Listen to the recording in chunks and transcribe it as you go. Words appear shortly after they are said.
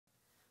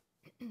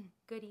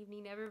Good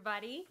evening,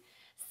 everybody.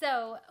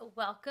 So,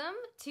 welcome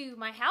to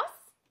my house,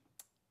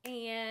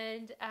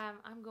 and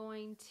I'm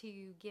going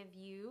to give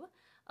you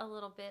a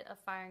little bit of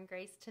Fire and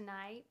Grace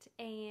tonight.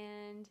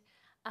 And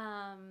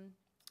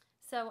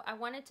so, I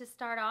wanted to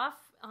start off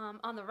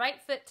on the right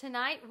foot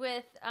tonight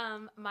with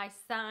my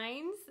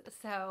signs.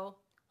 So,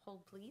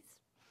 hold please.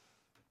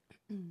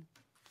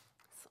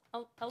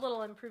 A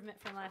little improvement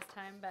from last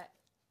time, but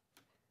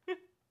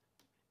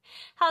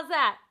how's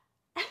that?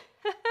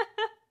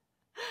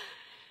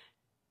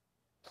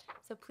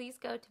 So please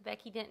go to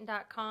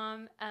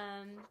BeckyDenton.com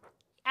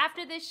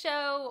after this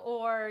show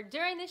or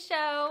during the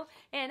show.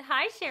 And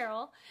hi,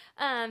 Cheryl.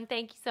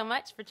 Thank you so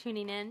much for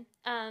tuning in.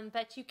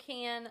 But you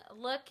can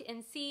look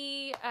and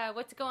see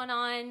what's going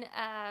on,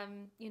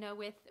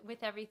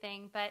 with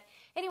everything. But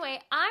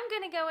anyway, I'm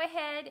going to go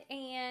ahead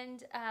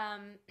and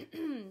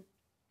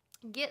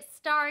get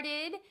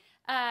started.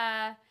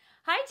 Hi,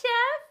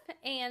 Jeff.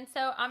 And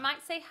so I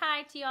might say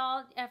hi to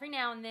y'all every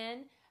now and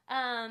then.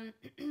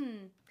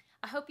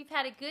 I hope you've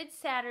had a good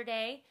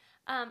Saturday.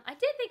 I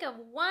did think of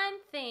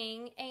one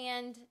thing,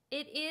 and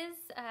it is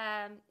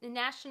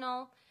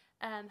National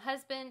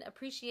Husband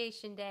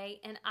Appreciation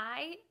Day, and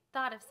I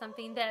thought of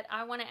something that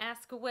I want to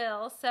ask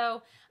Will.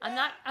 So I'm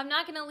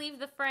not going to leave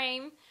the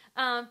frame,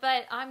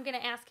 but I'm going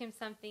to ask him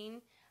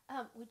something.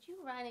 Would you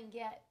run and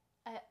get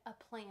a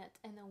plant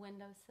in the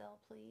windowsill,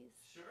 please?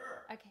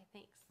 Sure. Okay,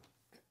 thanks.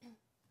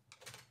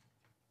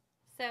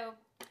 So,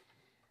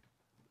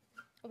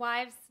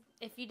 wives,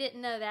 if you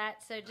didn't know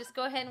that, so just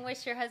go ahead and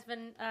wish your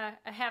husband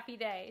a happy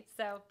day.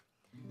 So,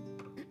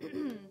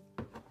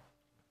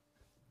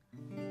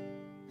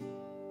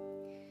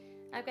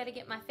 I've got to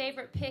get my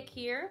favorite pick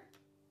here.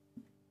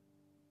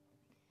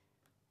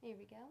 There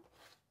we go.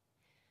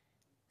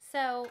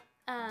 So,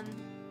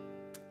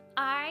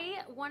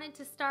 I wanted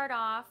to start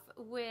off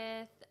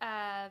with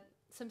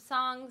some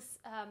songs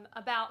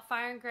about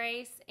Fire and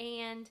Grace,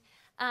 and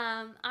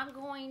I'm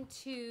going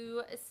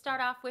to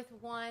start off with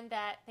one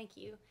that, thank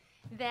you,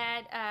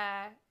 that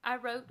I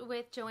wrote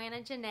with Joanna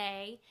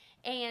Janae,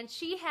 and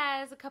she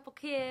has a couple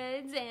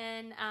kids,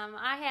 and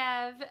I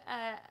have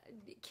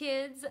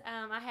kids.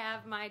 I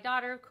have my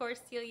daughter, of course,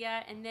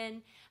 Celia, and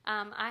then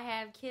I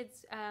have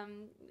kids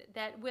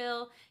that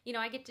Will,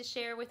 I get to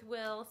share with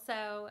Will.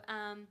 So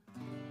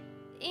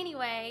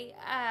anyway,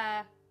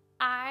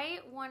 I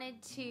wanted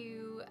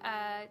to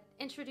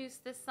introduce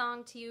this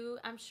song to you.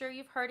 I'm sure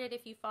you've heard it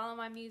if you follow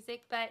my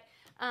music, but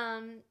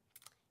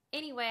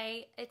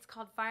anyway, it's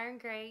called Fire and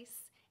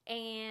Grace,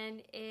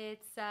 and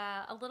it's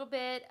a little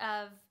bit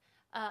of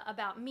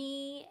about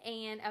me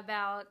and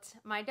about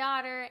my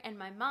daughter and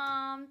my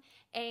mom,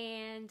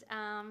 and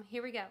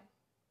here we go.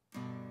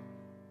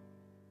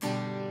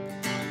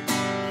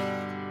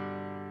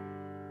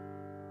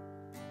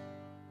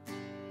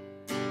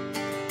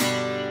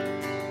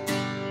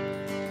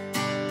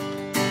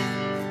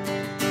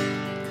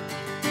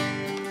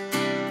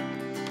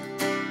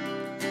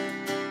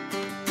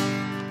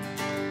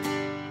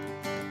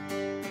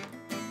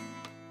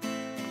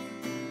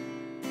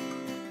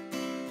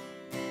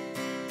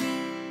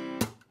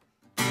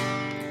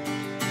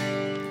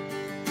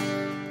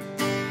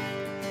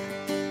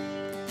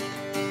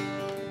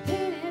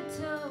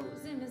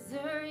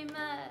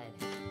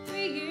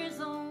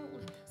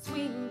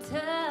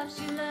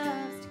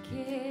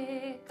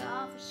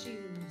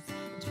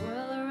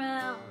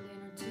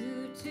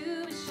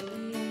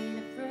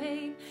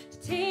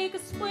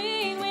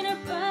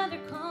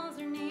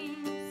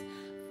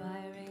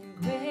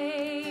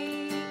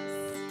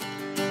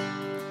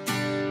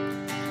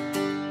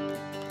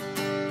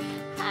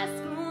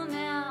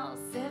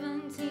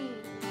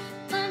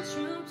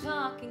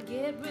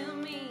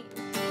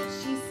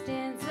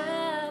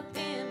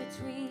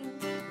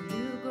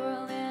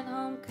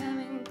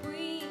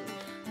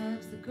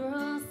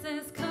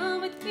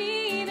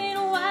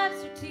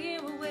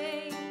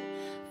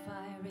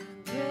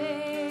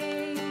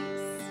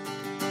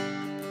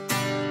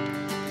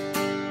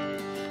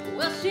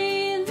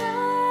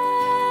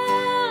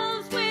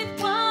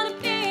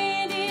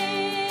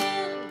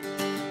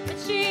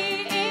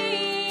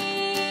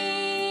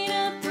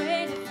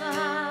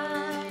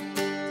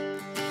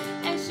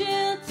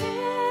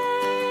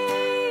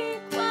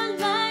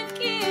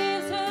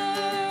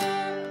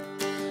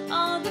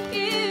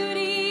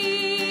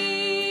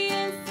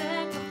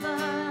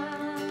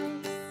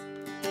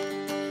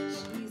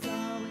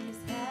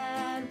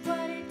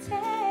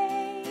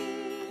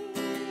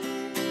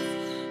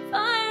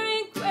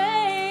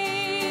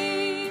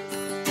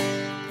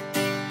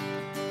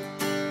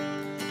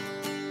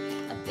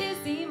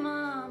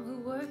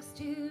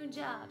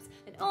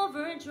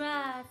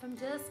 From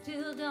dusk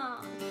till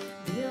dawn,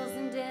 bills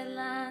and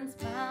deadlines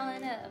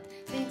piling up.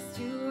 Thinks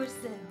to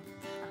herself,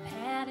 I've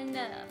had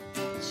enough.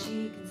 But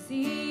she can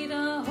see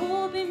the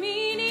hope and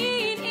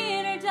meaning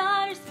in her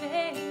daughter's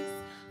face.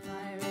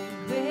 Fire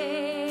and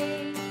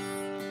grace.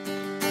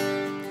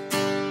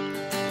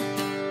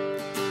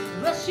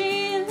 Well,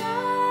 she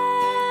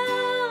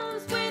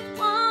loves with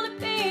one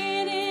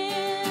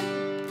abandon,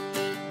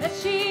 but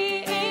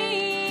she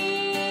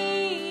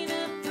ain't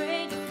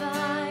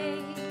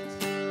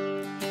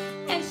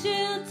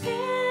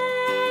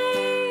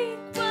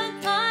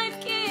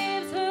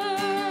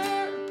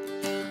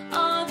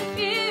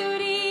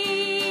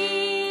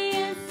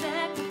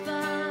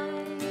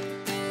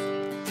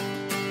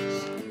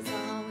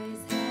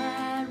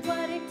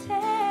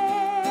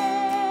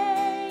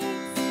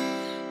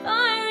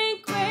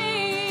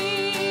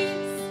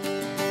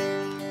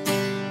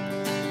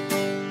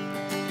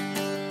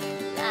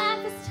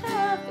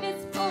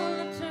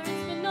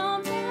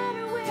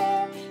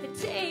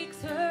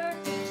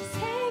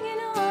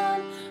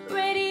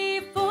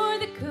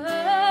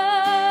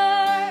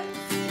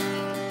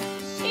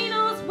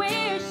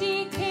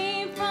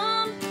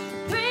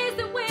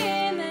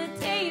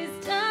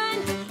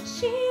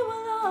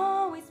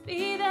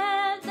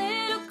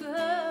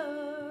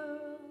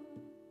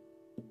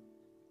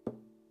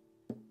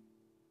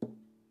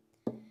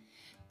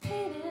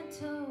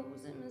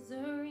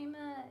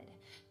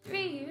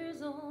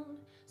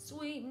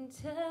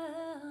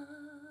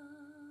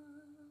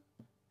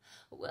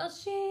Well,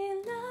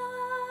 she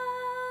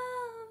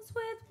loves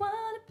with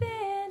one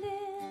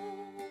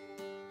abandon,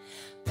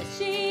 but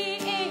she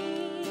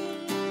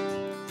ain't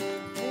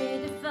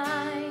afraid to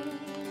fight,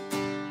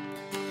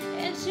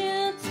 and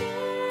she'll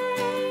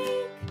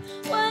take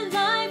what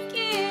life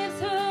gives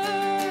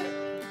her,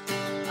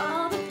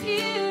 all the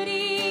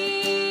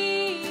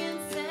beauty and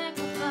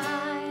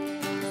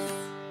sacrifice.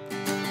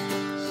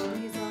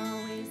 She's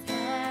always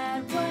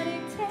had what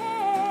it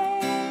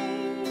takes.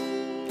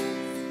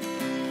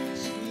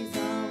 She's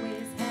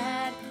always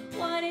had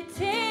what it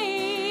takes.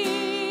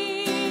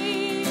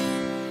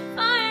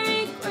 Fire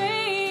and grace.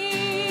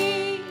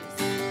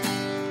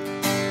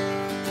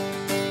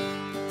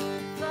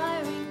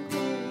 Fire and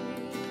grace.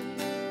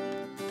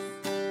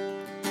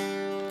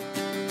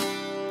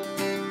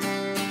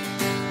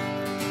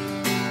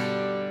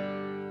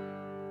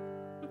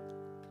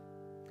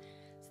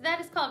 So that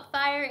is called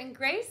Fire and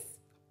Grace,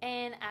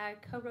 and I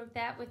co-wrote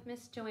that with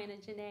Miss Joanna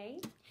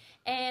Janae.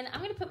 And I'm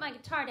going to put my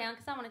guitar down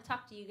because I want to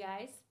talk to you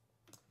guys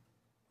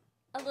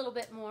a little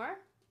bit more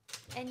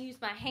and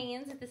use my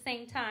hands at the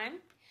same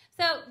time.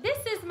 So this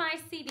is my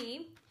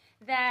CD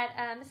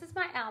that, this is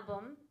my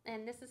album,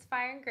 and this is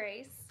Fire and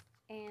Grace,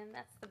 and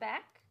that's the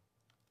back,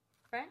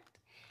 front,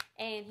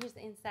 and here's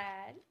the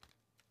inside.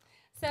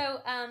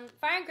 So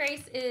Fire and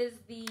Grace is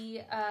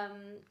the,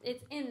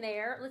 it's in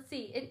there. Let's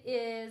see, it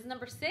is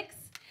number 6.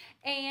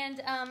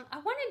 And I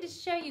wanted to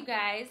show you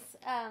guys,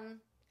 I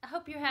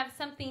hope you have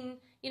something,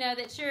 you know,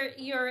 that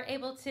you're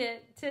able to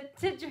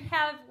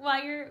have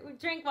while you're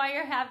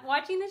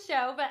watching the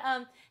show. But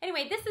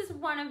anyway, this is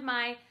one of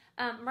my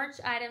merch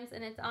items,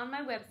 and it's on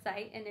my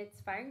website, and it's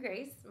Fire and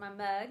Grace, my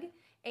mug.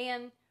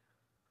 And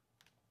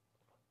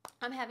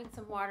I'm having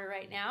some water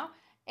right now.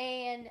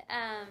 And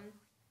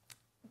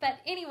but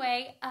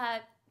anyway,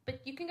 but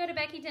you can go to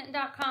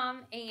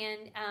BeckyDenton.com,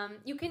 and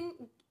you can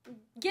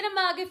get a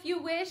mug if you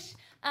wish.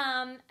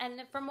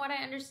 And from what I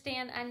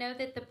understand, I know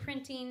that the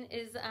printing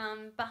is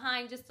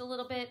behind just a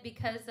little bit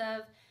because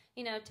of,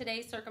 you know,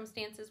 today's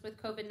circumstances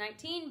with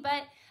COVID-19,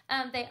 but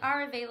they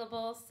are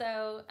available.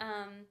 So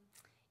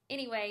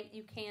anyway,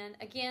 you can,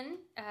 again,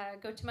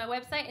 go to my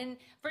website. And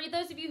for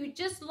those of you who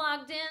just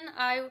logged in,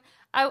 I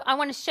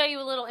want to show you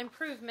a little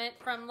improvement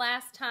from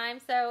last time.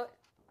 So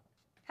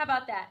how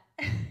about that?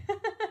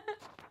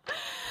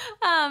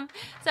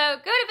 So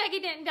go to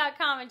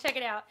BeckyDenton.com and check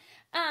it out.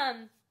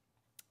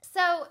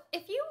 So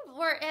if you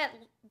were at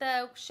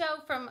the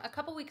show from a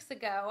couple weeks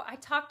ago, I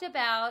talked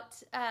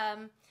about,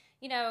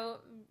 you know,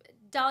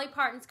 Dolly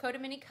Parton's Coat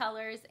of Many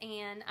Colors,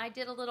 and I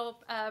did a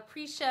little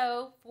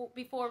pre-show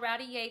before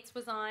Rowdy Yates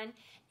was on.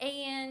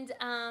 And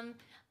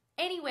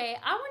anyway,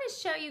 I want to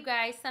show you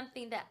guys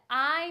something that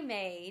I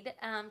made,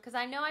 because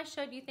I know I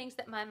showed you things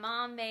that my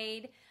mom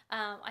made.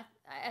 I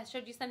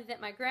showed you something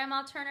that my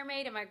grandma Turner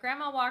made and my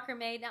grandma Walker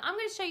made. Now I'm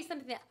going to show you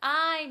something that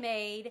I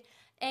made,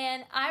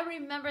 and I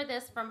remember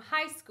this from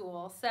high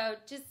school. So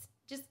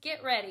just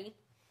get ready.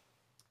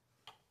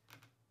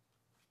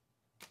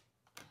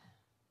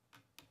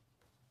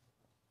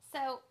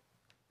 So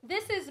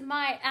this is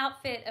my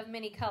outfit of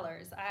many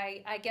colors,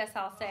 I guess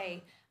I'll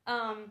say. So,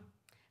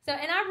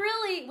 and I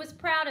really was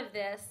proud of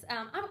this.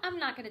 I'm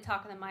not going to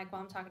talk on the mic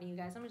while I'm talking to you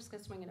guys. I'm just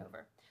going to swing it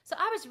over. So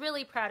I was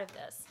really proud of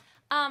this.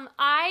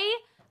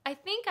 I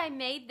think I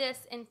made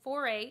this in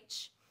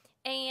 4-H,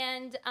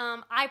 and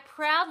I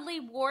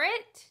proudly wore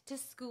it to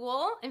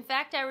school. In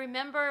fact, I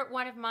remember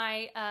one of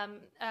my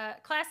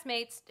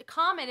classmates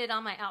commented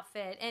on my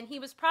outfit, and he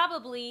was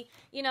probably,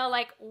 you know,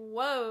 like,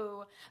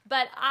 whoa.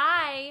 But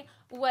I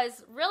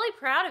was really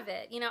proud of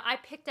it. You know, I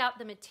picked out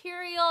the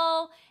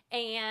material,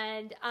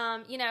 and,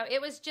 you know,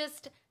 it was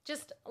just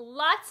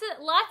lots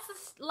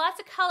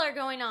of color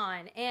going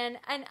on. And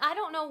I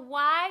don't know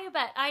why,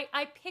 but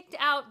I picked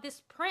out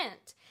this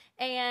print.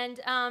 And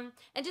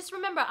just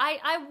remember,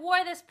 I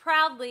wore this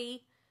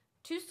proudly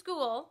to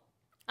school.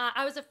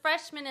 I was a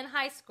freshman in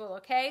high school,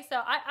 okay? So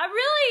I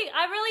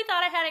really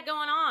thought I had it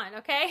going on,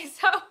 okay?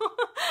 So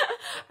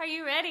are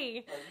you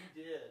ready? Oh,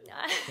 you did. You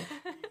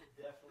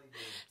definitely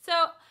did.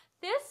 So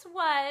this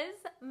was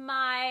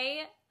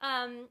my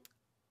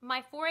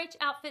my 4-H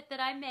outfit that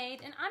I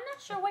made, and I'm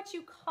not sure what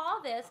you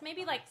call this.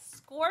 Maybe like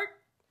skort.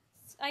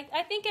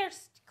 I think they're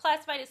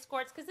classified as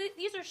skirts because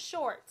these are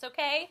shorts,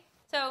 okay?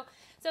 So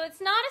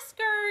it's not a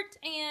skirt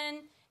and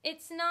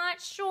it's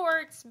not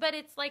shorts, but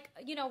it's like,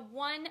 you know,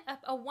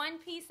 a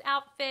one-piece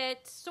outfit,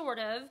 sort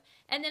of,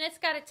 and then it's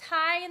got a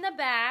tie in the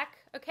back,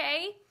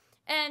 okay?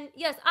 And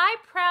yes, I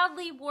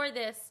proudly wore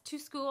this to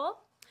school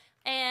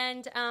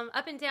and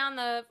up and down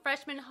the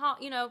freshman hall,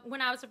 you know,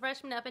 when I was a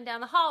freshman, up and down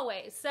the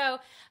hallways. So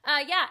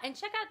yeah, and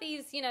check out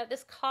these, you know,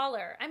 this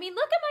collar. I mean,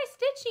 look at my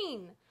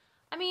stitching.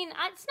 I mean,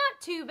 it's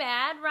not too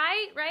bad,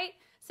 right?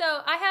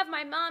 So I have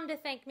my mom to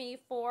thank me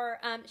for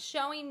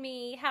showing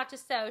me how to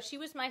sew. She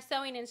was my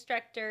sewing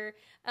instructor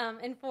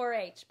in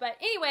 4-H. But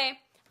anyway,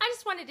 I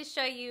just wanted to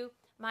show you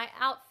my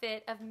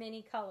outfit of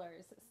many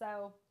colors.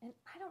 So, and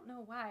I don't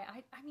know why.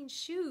 I mean,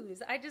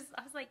 shoes. I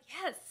was like,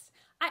 yes,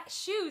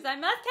 shoes. I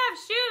must have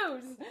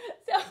shoes.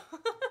 So,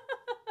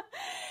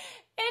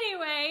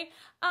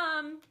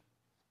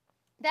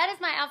 that is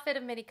my outfit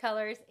of many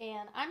colors,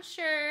 and I'm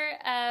sure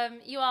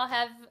you all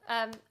have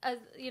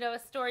a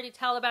story to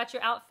tell about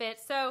your outfit.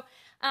 So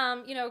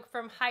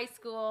from high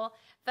school,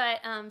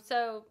 but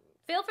so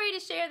feel free to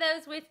share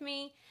those with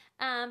me.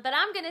 But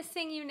I'm gonna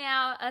sing you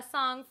now a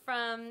song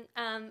from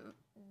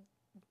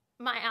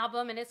my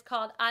album, and it's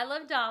called "I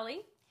Love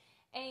Dolly."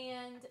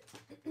 And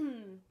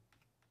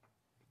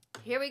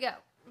here we go.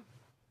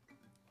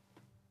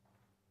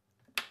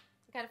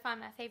 Got to find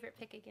my favorite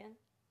pick again.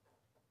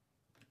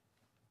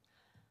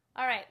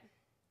 All right.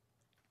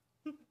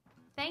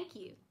 Thank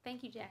you,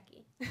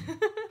 Jackie.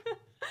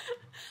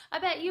 I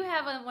bet you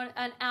have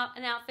an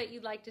outfit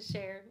you'd like to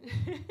share.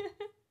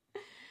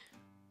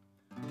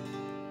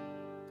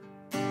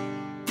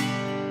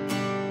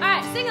 All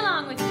right, sing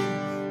along with me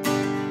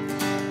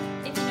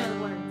if you know the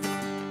words.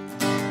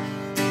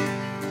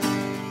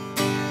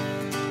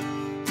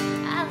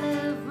 I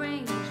love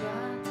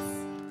raindrops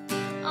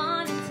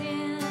on a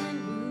tin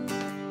roof.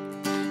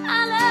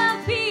 I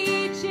love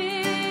peaches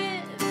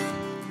in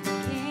a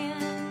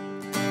can.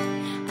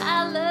 I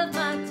love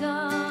my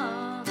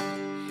dog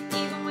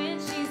even when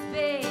she's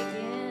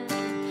begging.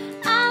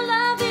 I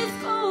love this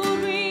gold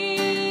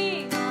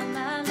ring on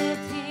my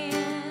left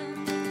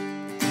hand.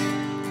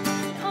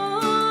 Oh,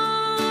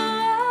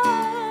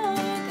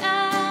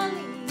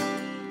 golly,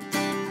 I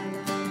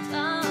love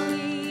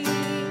Dolly.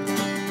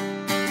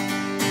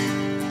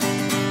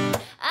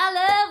 I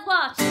love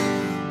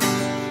watching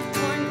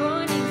corn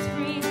growing in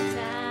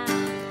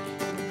springtime,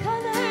 the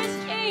colors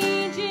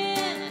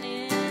changing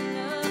in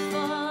the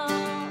fall.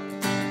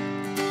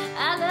 I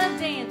love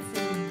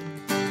dancing,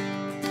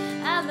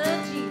 I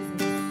love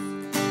Jesus,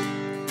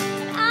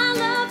 and I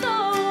love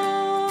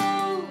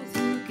those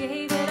who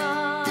gave it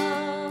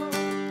all.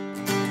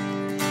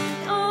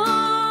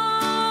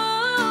 Oh,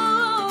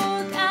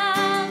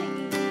 golly,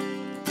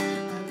 I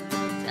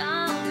love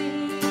Dolly.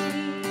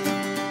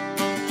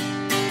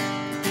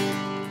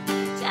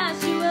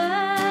 Joshua,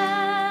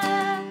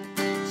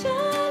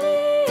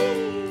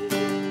 Charlie,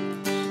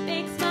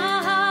 makes my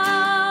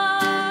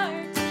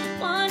heart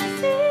wanna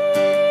sing.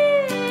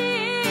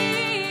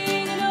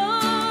 And oh,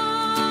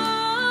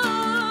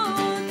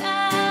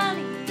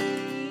 golly,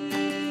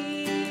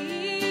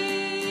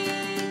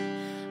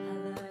 I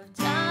love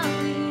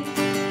Dolly.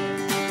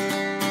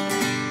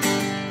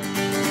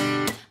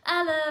 I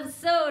love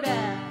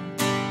soda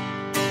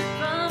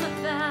from a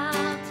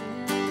fountain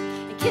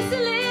and kiss a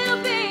little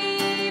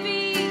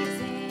baby's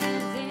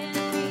hands and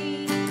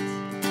feet.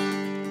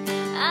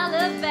 I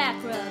love back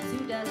rubs, who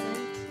doesn't?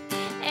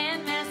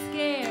 And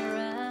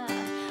mascara.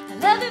 I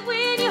love it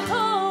when you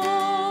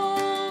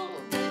hold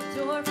the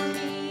door for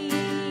me.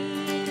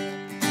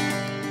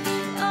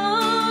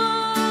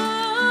 Oh,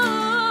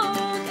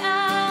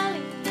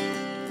 golly,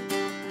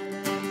 I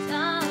love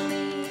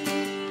Dolly.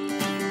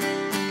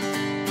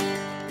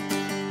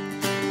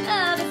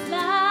 Love is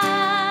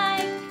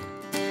like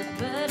a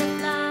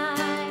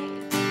butterfly.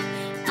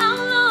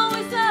 I'll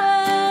always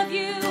love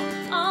you,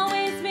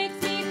 always makes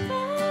me fly.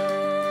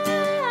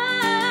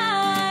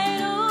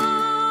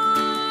 Oh,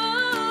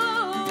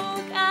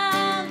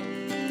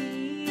 golly,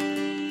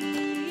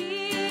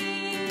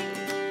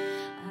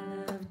 I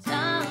love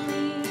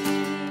Dolly.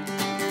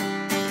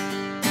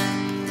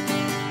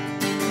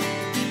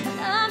 I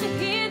love to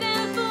hear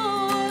their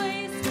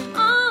voice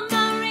on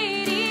my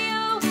radio.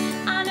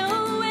 I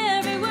know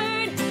every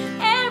word,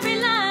 every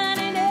line,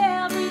 and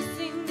every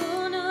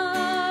single note.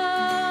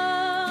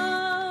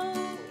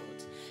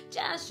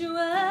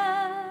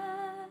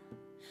 Joshua,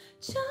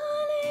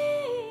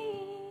 Charlie,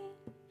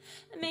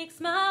 makes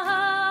my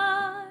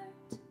heart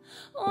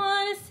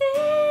wanna sing.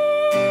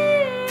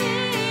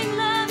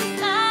 Love is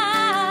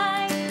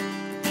like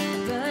a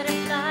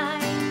butterfly.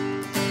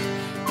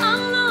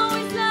 I'll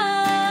always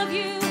love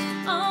you,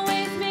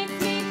 always makes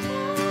me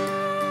cry.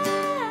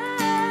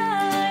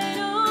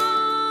 Oh,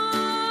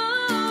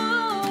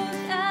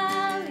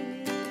 golly,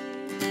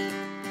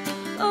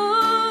 oh,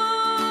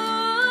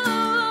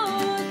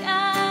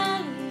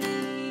 golly,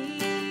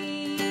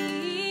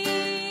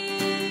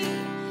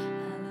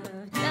 I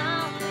love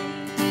Dolly.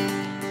 I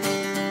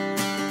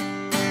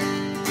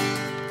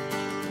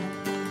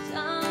love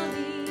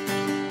Dolly.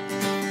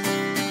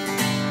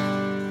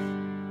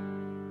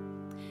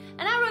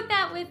 And I wrote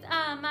that with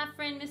my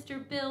friend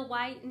Mr. Bill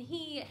White, and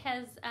he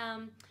has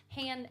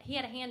he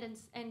had a hand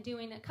in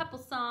doing a couple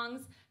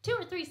songs, 2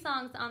 or 3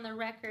 songs on the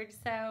record.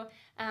 So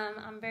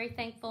I'm very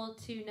thankful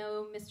to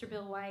know Mr.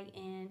 Bill White,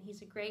 and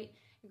he's a great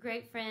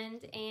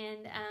friend.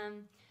 And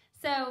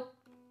so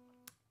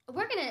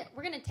we're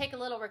gonna take a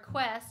little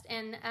request,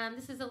 and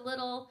this is a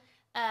little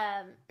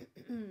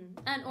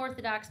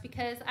unorthodox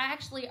because I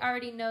actually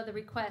already know the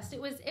request.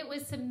 It was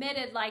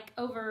submitted like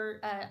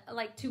over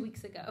 2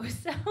 weeks ago.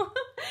 So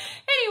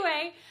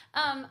anyway,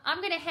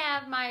 I'm gonna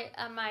have my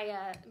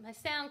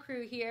sound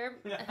crew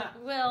here.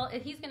 Will,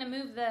 he's gonna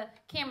move the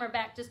camera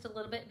back just a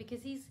little bit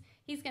because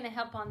he's gonna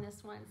help on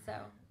this one. So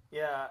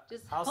Yeah.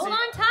 Just hold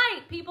on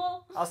tight,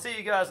 people. I'll see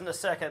you guys in a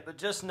second, but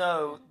just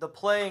know the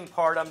playing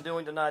part I'm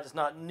doing tonight is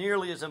not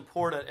nearly as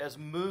important as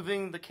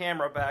moving the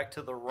camera back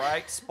to the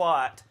right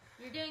spot.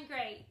 You're doing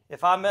great.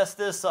 If I mess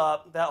this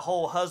up, that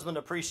whole husband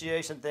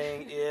appreciation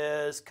thing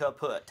is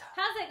kaput.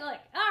 How's it look?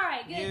 All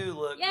right, good. You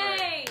look Yay.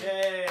 great.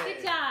 Yay.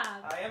 Good job.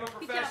 I am a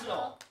professional.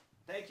 Job,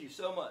 thank you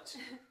so much.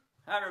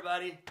 Hi,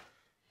 everybody.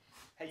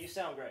 Hey, you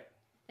sound great.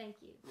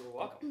 Thank you. You're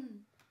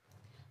welcome.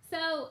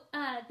 So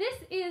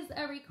this is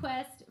a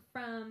request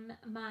from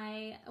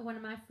one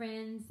of my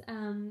friends,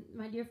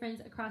 my dear friends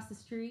across the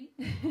street,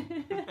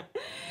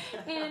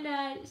 and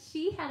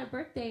she had a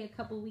birthday a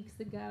couple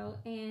weeks ago,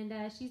 and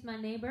she's my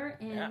neighbor,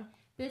 and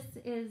this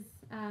is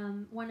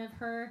one of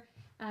her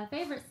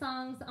favorite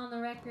songs on the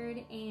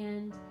record,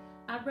 and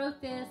I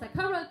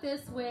co-wrote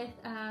this with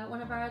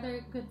one of our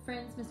other good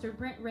friends, Mr.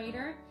 Brent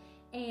Rader,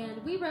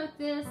 and we wrote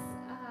this,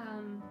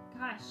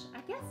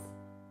 I guess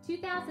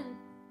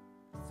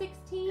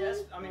 2016.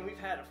 Yes, I mean we've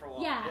had it for a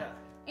while. Yeah.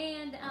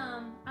 And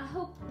I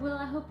hope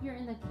you're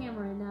in the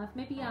camera enough.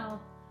 Maybe I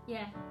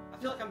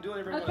feel like I'm doing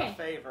everyone a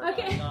favor.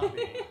 Okay. By not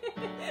being.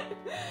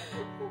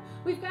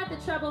 We've got the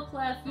treble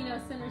clef,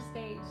 center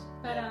stage.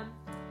 But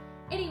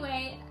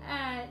anyway,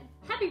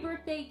 happy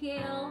birthday,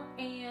 Gail.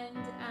 And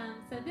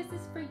so this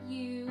is for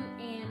you,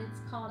 and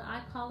it's called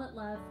 "I Call It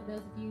Love" for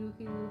those of you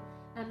who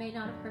may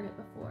not have heard it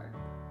before.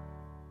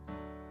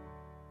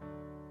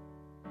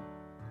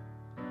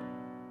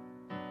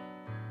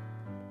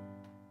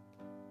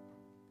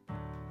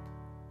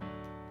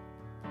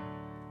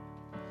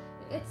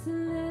 It's a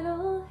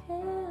little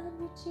hand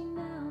reaching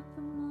out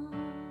for mom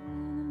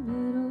in the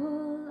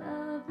middle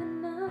of the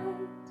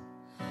night,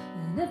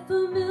 and a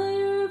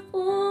familiar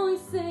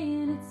voice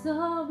saying it's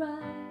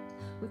alright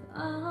with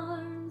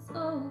arms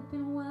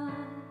open wide.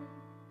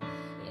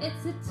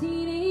 It's a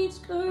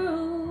teenage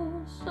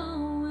girl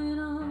showing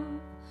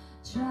off,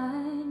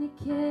 trying to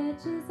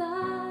catch his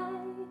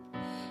eye,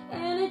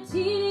 and a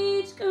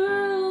teenage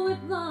girl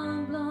with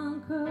long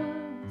blonde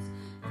curls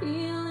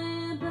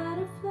feeling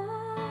butterflies.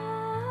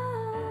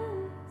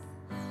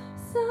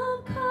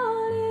 Some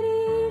call it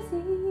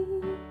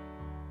easy,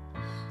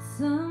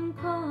 some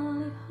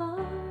call it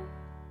hard,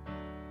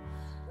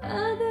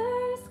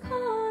 others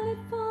call it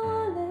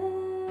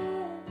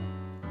falling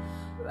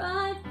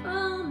right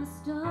from the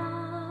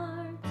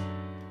start.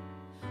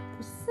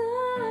 For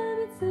some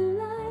it's a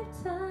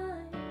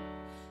lifetime,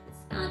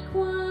 it's not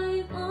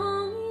quite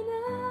long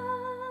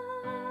enough.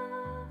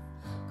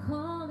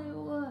 Call it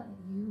what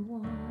you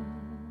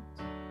want,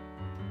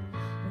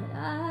 but I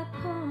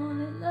call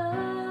it love.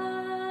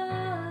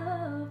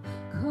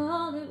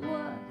 Call it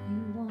what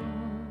you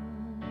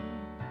want,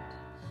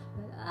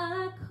 but I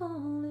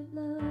call it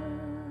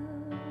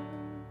love.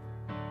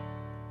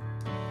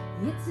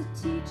 It's a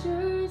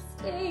teacher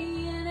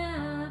staying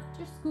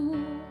after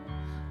school,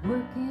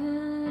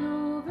 working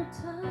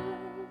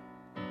overtime,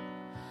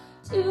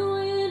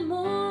 doing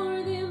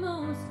more than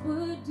most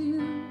would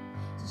do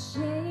to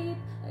shape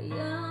a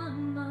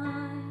young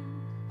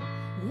mind.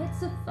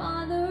 It's a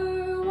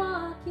father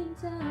walking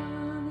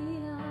down the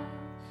aisle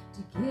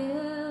to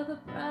give a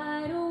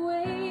bride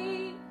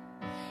away,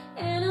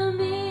 and a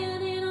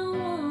man and a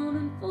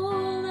woman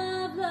full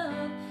of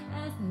love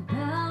as they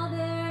bow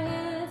their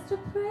heads to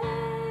pray.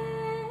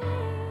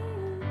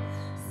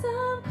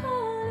 Some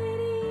call it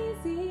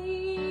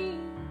easy,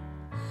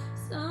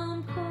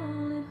 some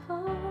call it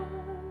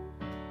hard,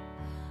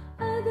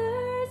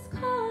 others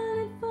call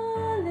it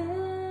falling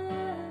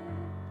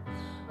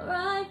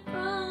right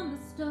from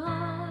the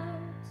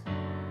start.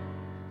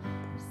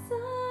 For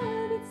some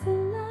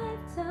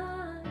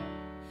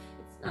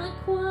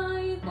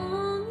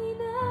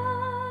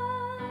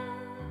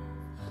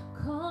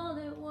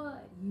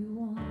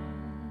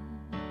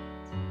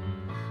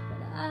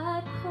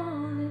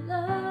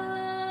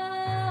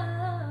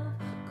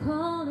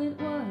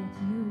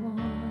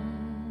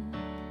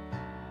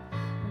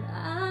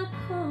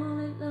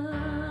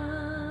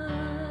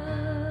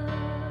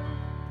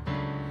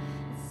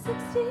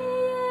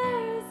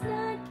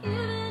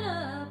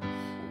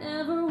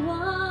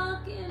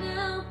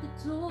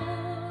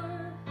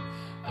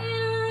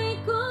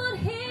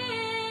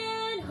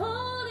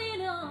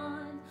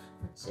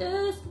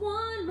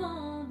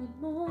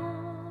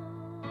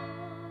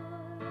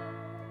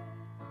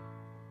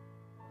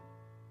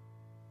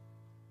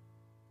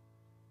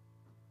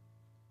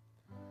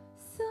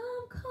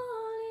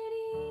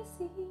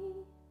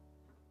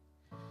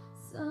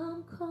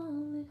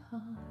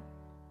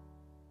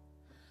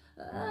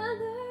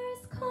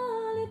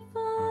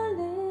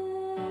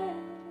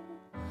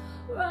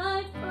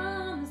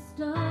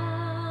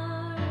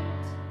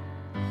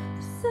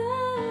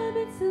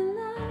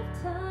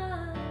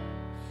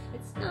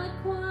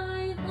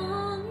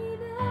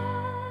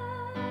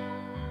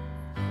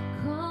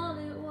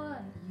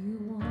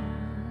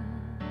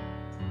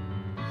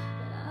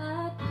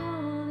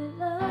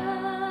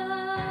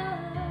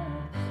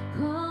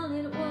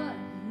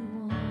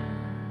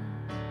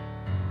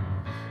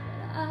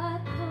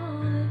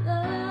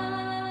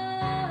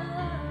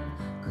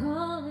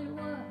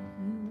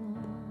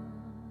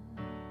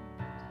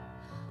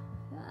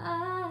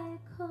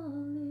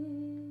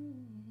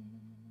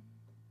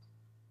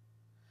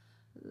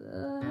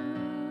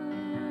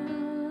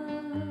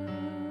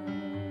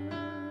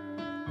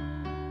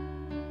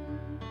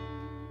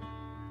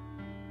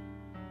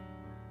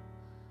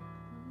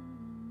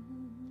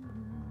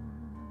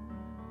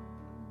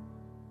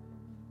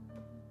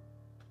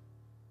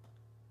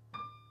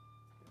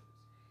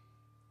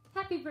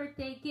Happy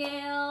birthday,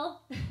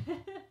 Gail.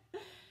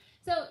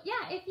 So,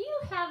 yeah, if you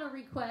have a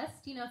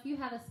request, you know, if you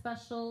have a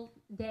special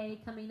day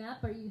coming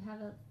up, or you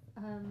have a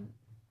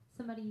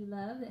somebody you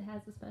love that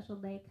has a special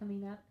day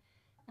coming up,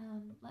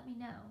 let me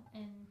know,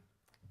 and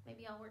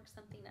maybe I'll work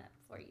something up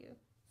for you.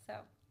 So,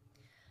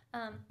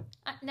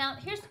 now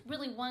here's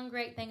really one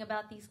great thing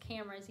about these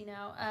cameras, you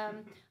know.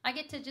 I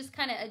get to just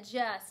kind of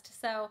adjust.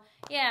 So,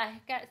 yeah,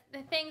 got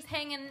the things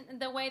hanging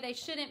the way they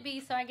shouldn't be,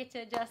 so I get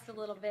to adjust a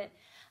little bit.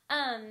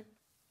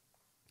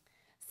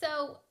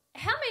 So,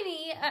 how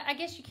many, I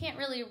guess you can't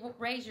really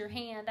raise your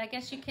hand. I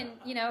guess you can,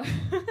 you know,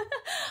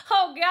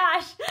 oh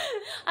gosh,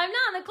 I'm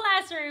not in the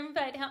classroom,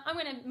 but I'm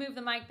going to move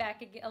the mic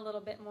back a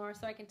little bit more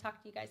so I can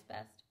talk to you guys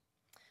best.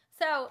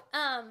 So,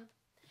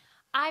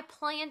 I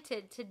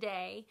planted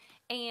today,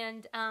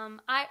 and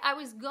I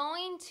was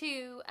going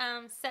to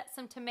set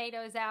some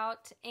tomatoes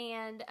out,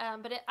 and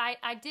but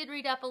I did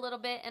read up a little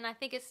bit, and I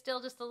think it's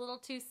still just a little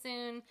too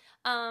soon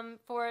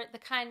for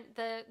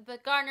the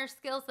gardener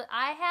skills that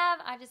I have.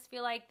 I just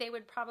feel like they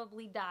would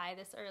probably die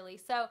this early.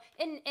 So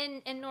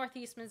in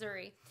Northeast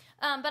Missouri,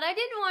 but I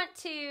did want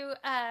to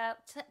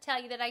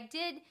tell you that I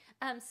did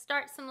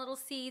start some little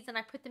seeds, and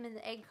I put them in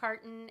the egg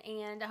carton,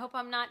 and I hope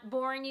I'm not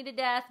boring you to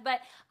death, but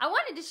I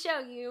wanted to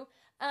show you.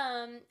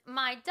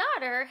 My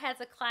daughter has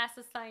a class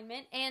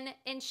assignment,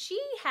 and she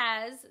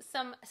has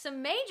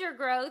some major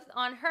growth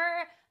on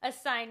her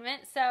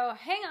assignment. So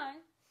hang on,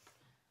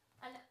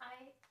 and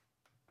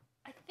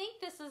I think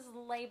this is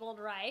labeled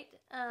right.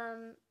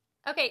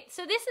 Okay,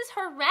 so this is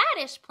her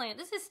radish plant.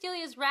 This is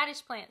Stelia's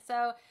radish plant.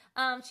 So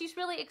she's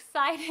really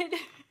excited.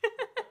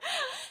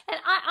 And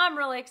I'm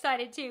really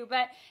excited too.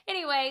 But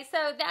anyway,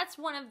 so that's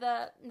one of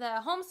the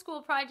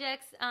homeschool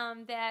projects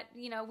that,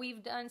 you know,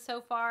 we've done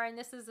so far. And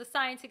this is a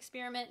science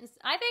experiment. And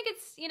I think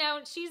it's, you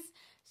know, she's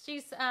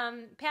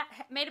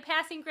made a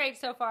passing grade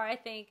so far, I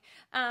think.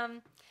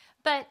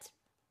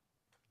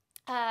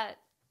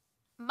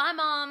 My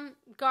mom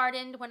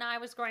gardened when I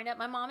was growing up.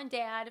 My mom and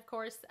dad, of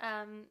course,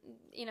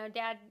 you know,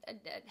 dad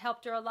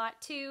helped her a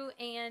lot too.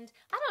 And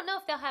I don't know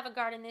if they'll have a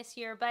garden this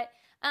year, but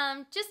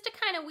just to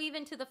kind of weave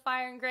into the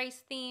fire and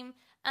grace theme,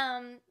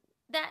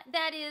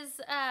 that is,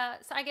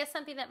 so I guess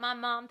something that my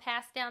mom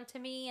passed down to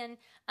me. And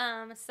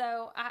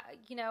so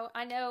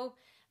I know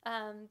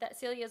that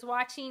Celia's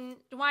watching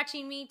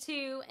me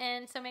too,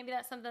 and so maybe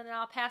that's something that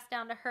I'll pass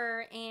down to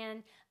her.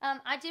 And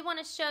I did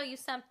want to show you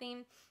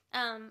something.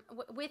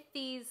 With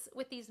these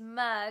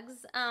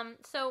mugs,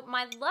 so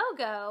my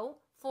logo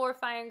for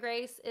Fire and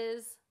Grace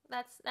is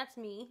that's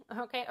me,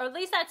 okay, or at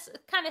least that's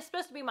kind of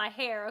supposed to be my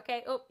hair,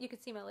 okay. Oh, you can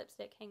see my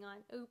lipstick. Hang on.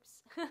 Oops.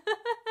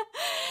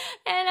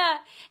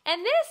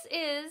 And this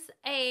is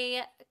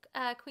a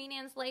Queen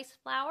Anne's lace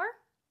flower,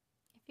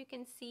 if you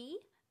can see,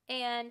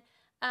 and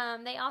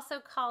they also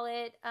call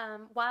it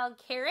wild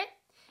carrot.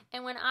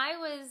 And when I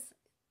was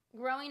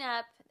growing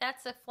up,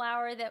 that's a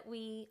flower that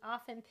we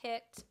often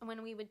picked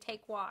when we would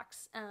take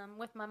walks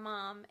with my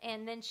mom.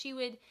 And then she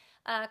would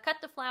cut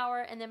the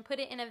flower and then put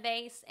it in a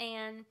vase,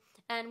 and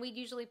we'd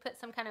usually put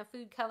some kind of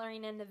food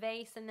coloring in the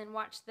vase and then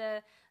watch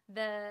the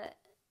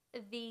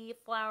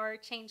flower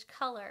change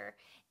color.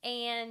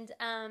 And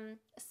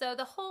so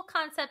the whole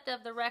concept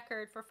of the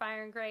record for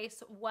Fire and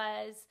Grace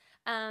was,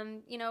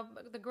 you know,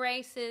 the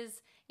grace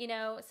is, you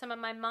know, some of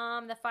my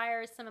mom, the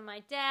fire is some of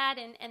my dad,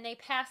 and they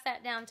pass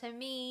that down to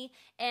me,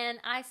 and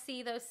I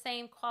see those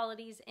same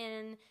qualities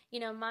in, you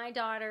know, my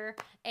daughter.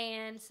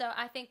 And so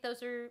I think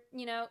those are,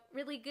 you know,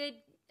 really good,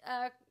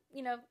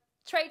 you know,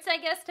 traits, I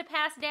guess, to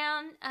pass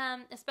down,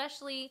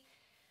 especially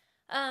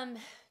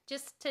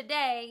just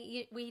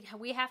today.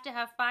 We have to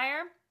have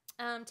fire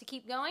to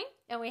keep going,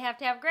 and we have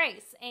to have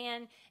grace.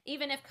 And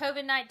even if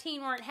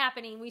COVID-19 weren't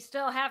happening, we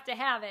still have to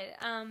have it.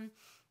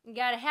 You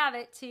got to have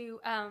it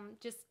to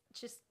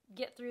just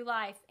get through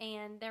life.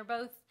 And they're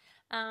both,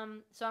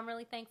 so I'm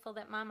really thankful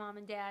that my mom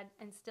and dad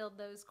instilled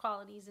those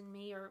qualities in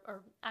me,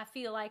 or I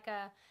feel like,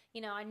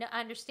 you know, I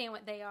understand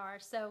what they are.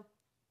 So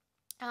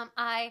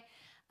I'm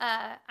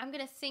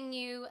going to sing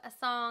you a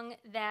song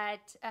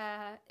that,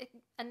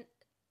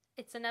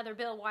 it's another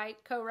Bill White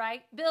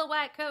co-write.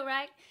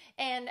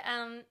 And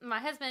my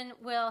husband,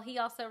 Will, he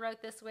also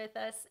wrote this with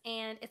us,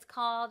 and it's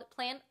called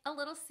Plant a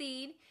Little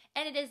Seed.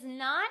 And it is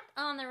not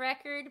on the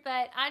record,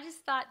 but I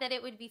just thought that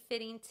it would be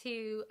fitting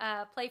to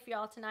play for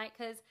y'all tonight,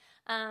 because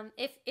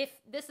if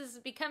this is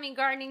becoming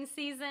gardening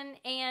season,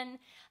 and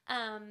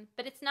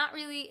but it's not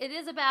really,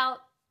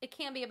 it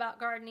can be about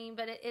gardening,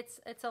 but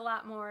it's a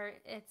lot more,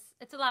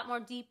 it's a lot more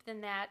deep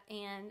than that,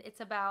 and it's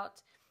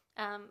about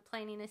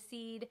planting a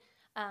seed,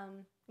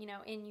 you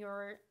know, in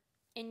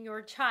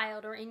your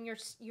child, or in your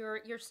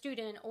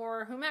student,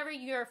 or whomever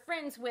you're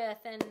friends with,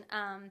 and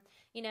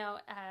you know,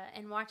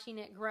 and watching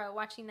it grow,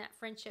 watching that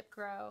friendship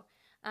grow,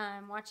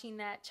 watching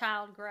that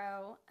child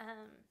grow.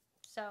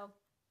 So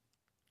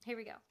here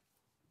we go.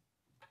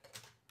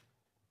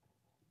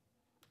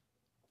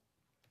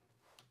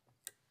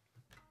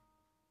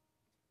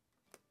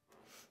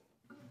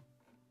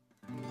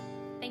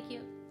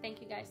 Thank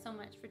you guys so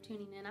much for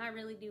tuning in. I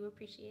really do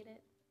appreciate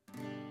it.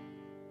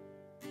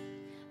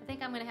 I think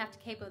think I'm going to have to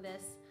capo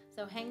this,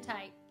 so hang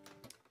tight.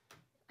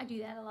 I do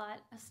that a lot.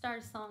 I start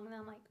a song, and then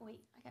I'm like,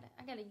 wait,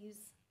 I gotta use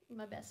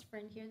my best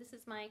friend here. This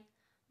is my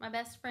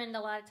best friend a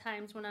lot of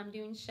times when I'm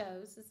doing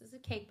shows. This is a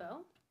capo.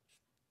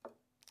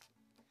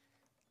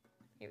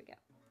 Here we go.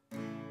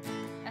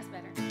 That's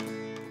better.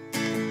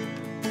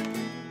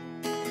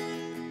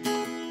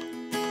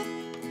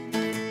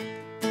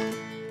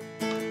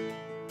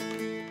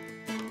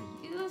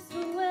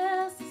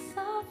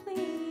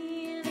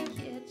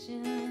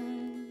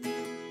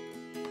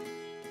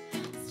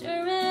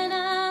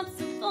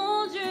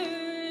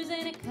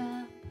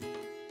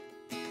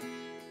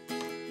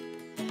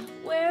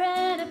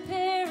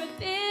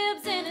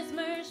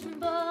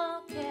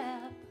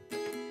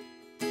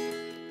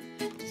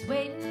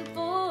 Waiting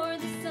for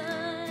the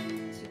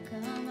sun to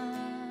come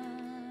up.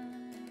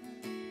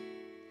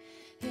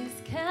 His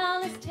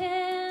calloused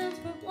hands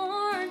were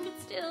worn, but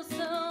still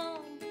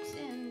so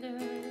tender.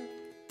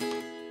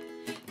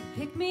 He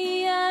picked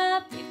me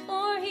up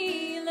before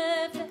he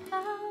left the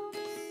house,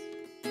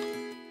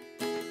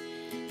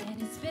 and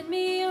he spin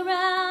me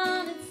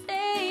around and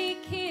say,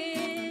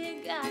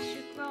 "Kid, gosh,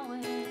 you're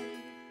growing."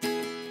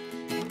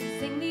 And he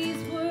sing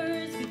these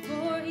words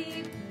before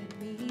he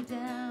put me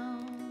down.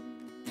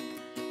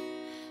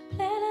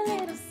 Plant a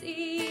little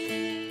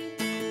seed,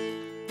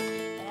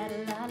 add a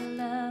lot of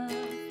love,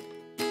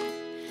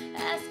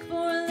 ask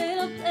for a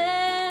little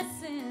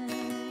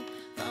blessing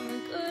from the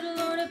good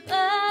Lord above.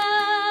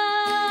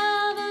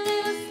 A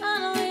little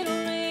sun, a little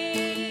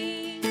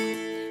rain, a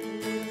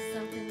little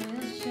something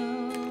will show.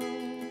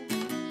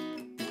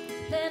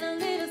 Plant a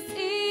little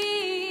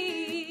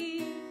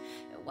seed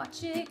and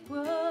watch it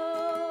grow.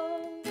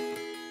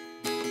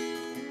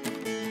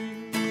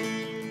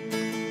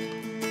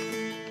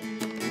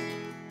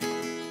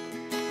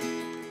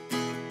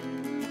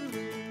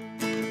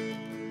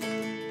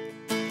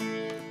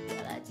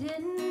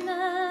 Didn't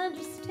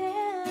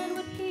understand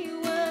what he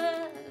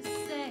was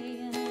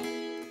saying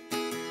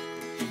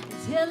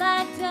until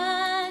I'd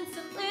done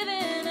some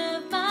living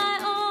of my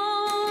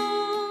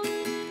own.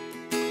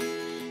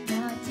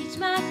 Now I teach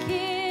my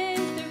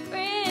kids their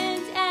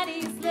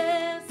granddaddy's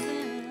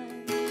lesson.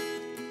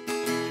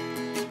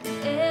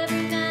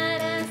 Every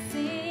night I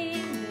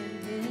sing them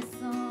this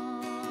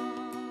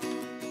song.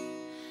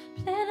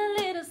 Plant a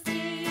little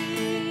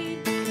seed,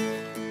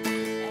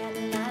 add a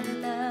lot of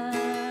love.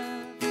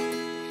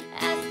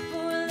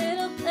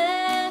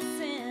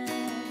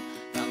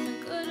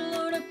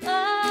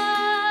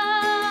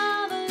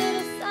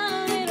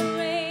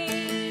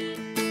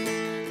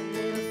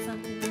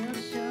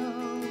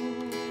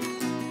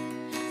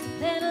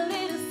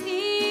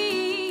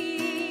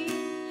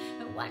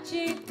 Watch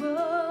it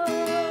grow.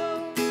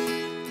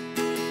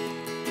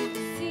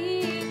 The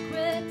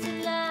secret to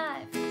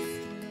life is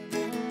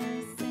still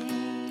the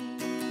same.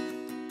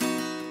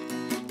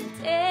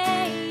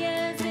 Today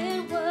as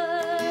it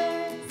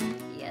was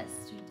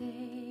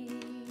yesterday.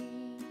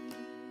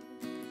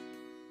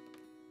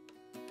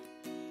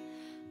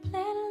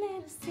 Plant a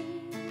little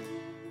seed,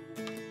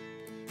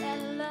 add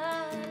a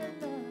lot of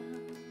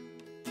love,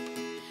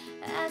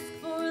 ask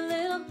for a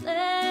little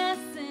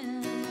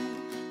blessing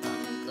from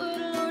the good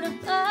Lord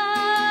above.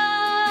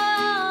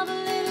 A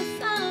little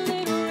sun, a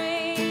little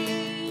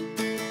rain,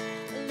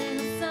 a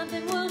little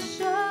something will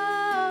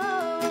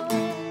show.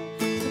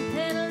 So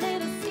plant a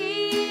little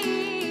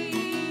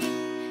seed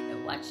and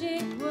watch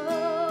it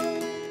grow.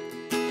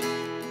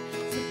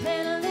 So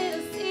plant a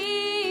little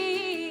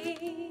seed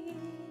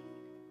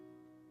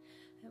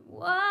and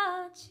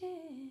watch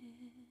it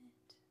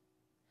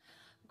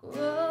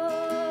grow.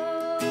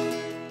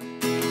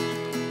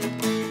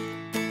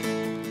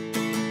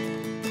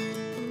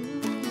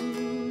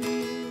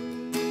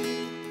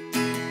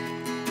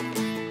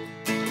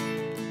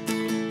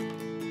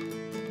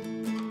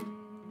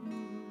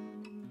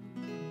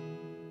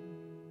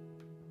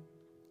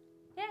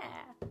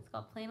 It's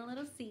called Plant a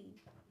Little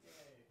Seed.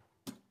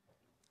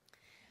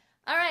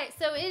 All right,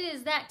 so it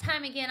is that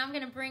time again. I'm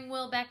going to bring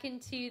Will back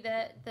into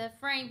the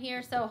frame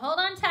here, so hold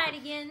on tight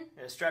again.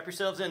 Yeah, strap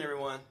yourselves in,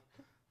 everyone.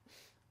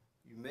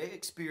 You may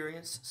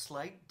experience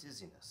slight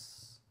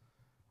dizziness.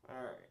 All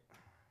right.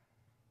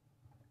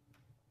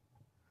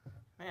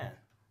 Man,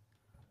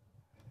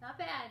 Not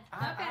bad,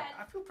 not bad.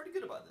 I feel pretty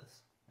good about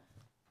this.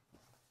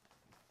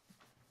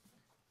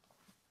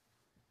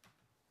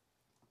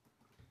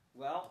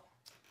 Well,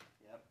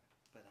 yep,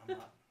 but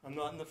I'm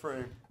not in the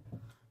frame.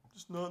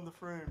 Just not in the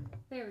frame.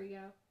 There we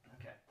go.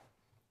 Okay.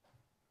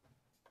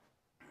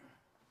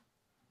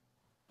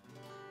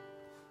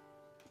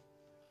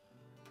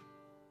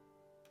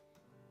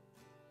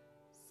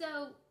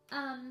 So,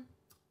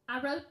 I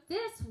wrote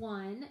this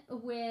one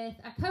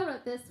I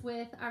co-wrote this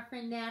with our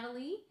friend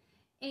Natalie,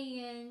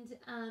 and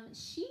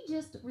she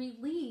just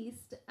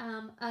released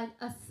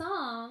a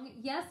song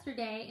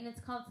yesterday, and it's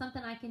called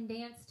Something I Can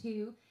Dance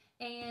To,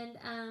 and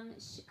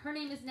her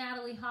name is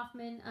Natalie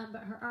Hoffman,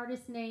 but her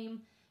artist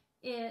name,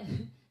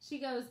 she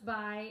goes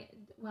by,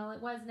 well,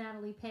 it was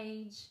Natalie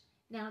Page,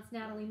 now it's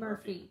Natalie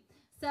Murphy.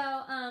 So,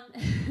 I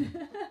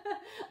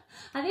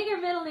think her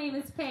middle name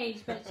is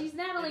Paige, but she's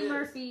Natalie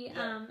Murphy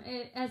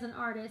as an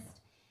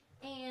artist.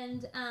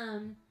 And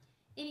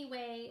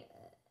anyway,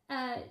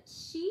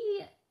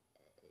 she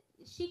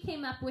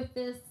came up with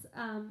this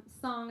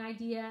song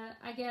idea,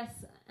 I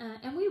guess,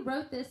 and we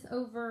wrote this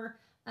over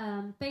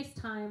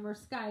FaceTime or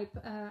Skype.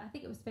 I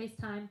think it was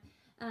FaceTime.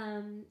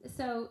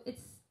 So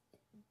it's,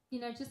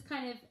 just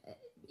kind of,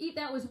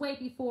 that was way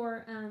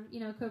before,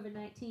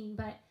 COVID-19.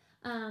 But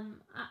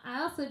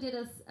I also did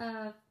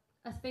a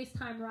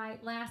FaceTime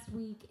write last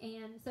week,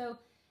 and so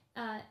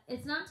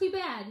it's not too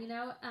bad,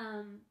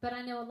 but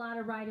I know a lot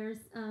of writers,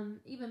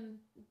 even,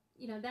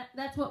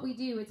 that's what we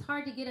do. It's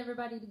hard to get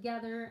everybody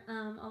together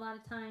a lot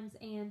of times,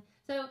 and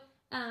so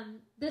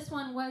this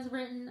one was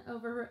written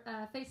over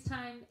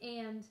FaceTime,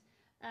 and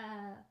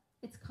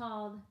it's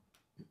called...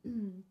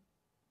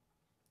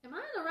 Am I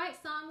on the right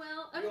song,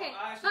 Will? Okay.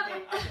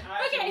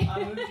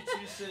 I moved you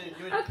too soon.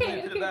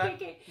 Okay.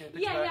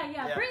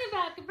 Yeah. Bring it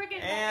back.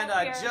 And up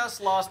I here. just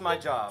lost my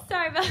job.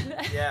 Sorry about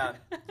that.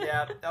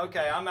 Yeah.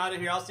 Okay, I'm out of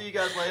here. I'll see you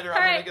guys later. All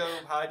I'm right. going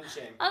to go hide in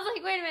shame. I was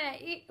like, wait a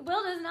minute.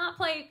 Will does not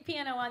play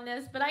piano on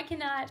this, but I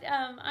cannot.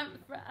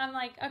 I'm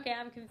like, okay,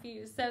 I'm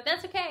confused. So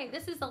that's okay.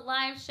 This is a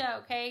live show,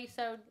 okay?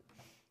 So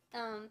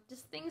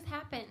just things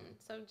happen.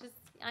 So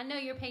I know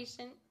you're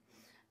patient.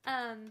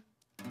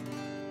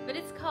 But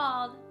it's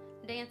called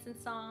Dancing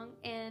Song,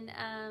 and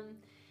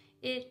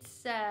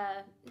it's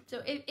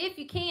so if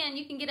you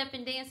can get up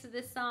and dance to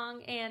this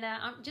song, and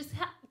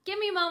give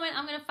me a moment.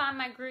 I'm gonna find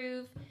my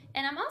groove,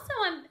 and I'm also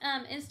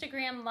on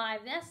Instagram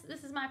Live.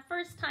 This is my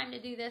first time to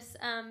do this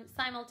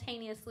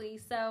simultaneously,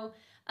 so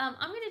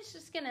I'm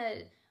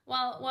gonna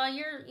while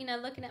you're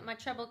looking at my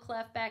treble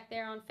clef back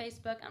there on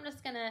Facebook, I'm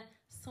just gonna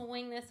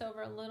swing this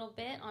over a little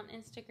bit on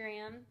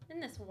Instagram. Isn't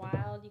this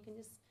wild? You can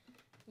just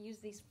use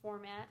these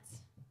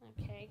formats.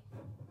 Okay.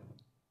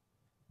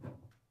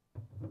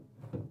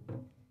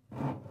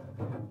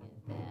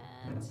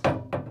 Get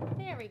that.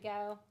 There we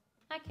go.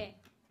 Okay.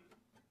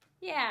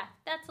 Yeah,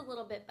 that's a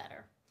little bit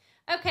better.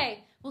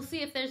 Okay, we'll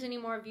see if there's any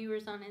more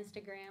viewers on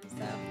Instagram.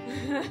 So,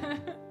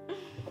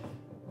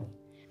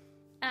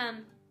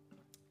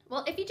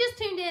 well, if you just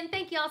tuned in,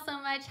 thank you all so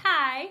much.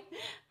 Hi,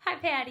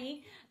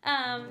 Patty.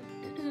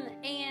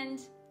 And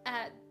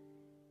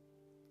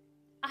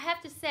I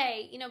have to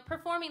say,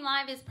 performing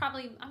live is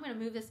probably. I'm going to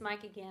move this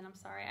mic again. I'm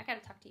sorry. I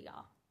got to talk to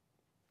y'all.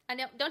 I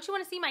know. Don't you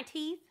want to see my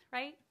teeth,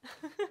 right?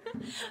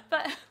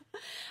 But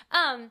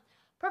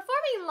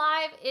performing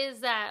live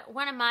is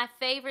one of my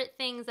favorite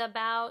things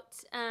about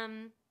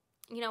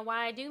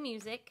why I do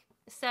music.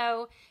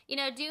 So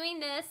doing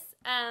this,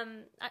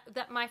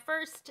 my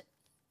first,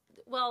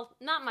 well,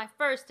 not my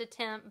first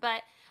attempt,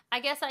 but I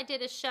guess I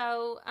did a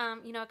show,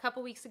 a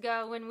couple weeks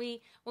ago when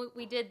we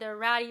did the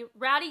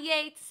Rowdy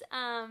Yates,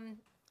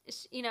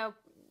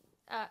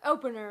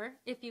 opener,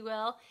 if you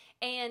will.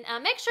 And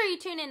make sure you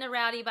tune in to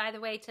Rowdy, by the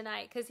way,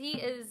 tonight, because he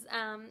is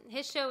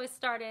his show is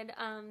started,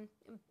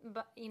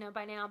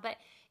 by now. But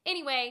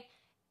anyway,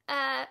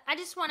 I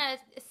just want to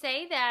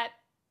say that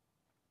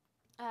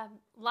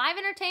live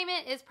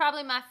entertainment is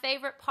probably my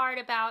favorite part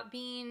about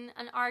being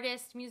an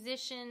artist,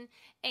 musician,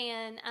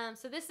 and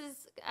so this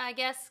is, I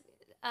guess,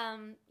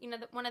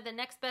 one of the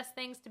next best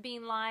things to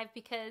being live,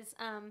 because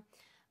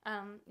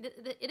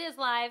it is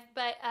live.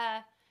 But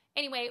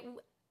anyway,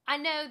 I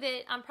know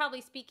that I'm probably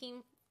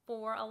speaking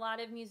for a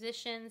lot of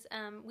musicians.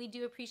 We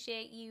do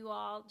appreciate you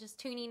all just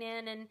tuning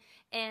in,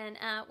 and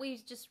we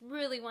just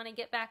really want to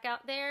get back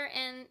out there.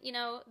 And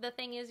the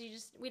thing is,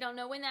 we don't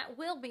know when that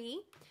will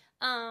be.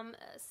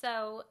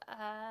 So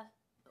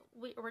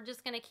we're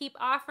just going to keep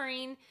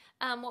offering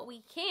what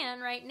we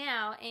can right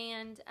now,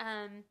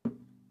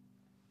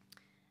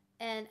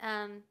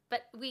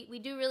 but we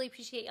do really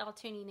appreciate y'all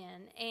tuning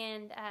in.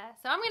 And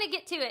so I'm going to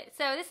get to it.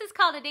 So this is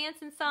called A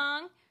Dancing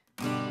Song.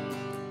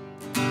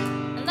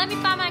 And let me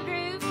find my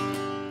groove.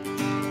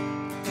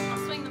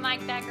 I'll swing the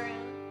mic back around.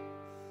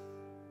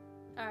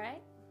 All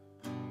right.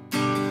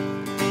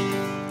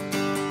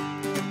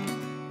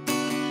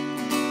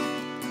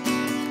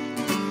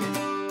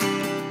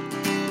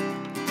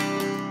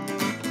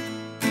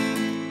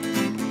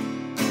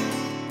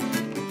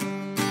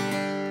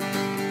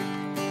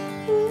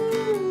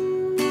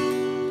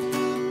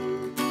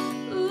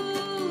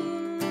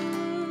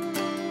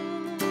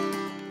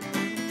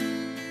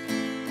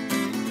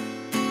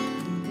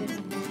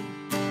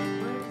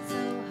 Worked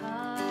so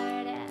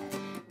hard at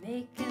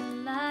making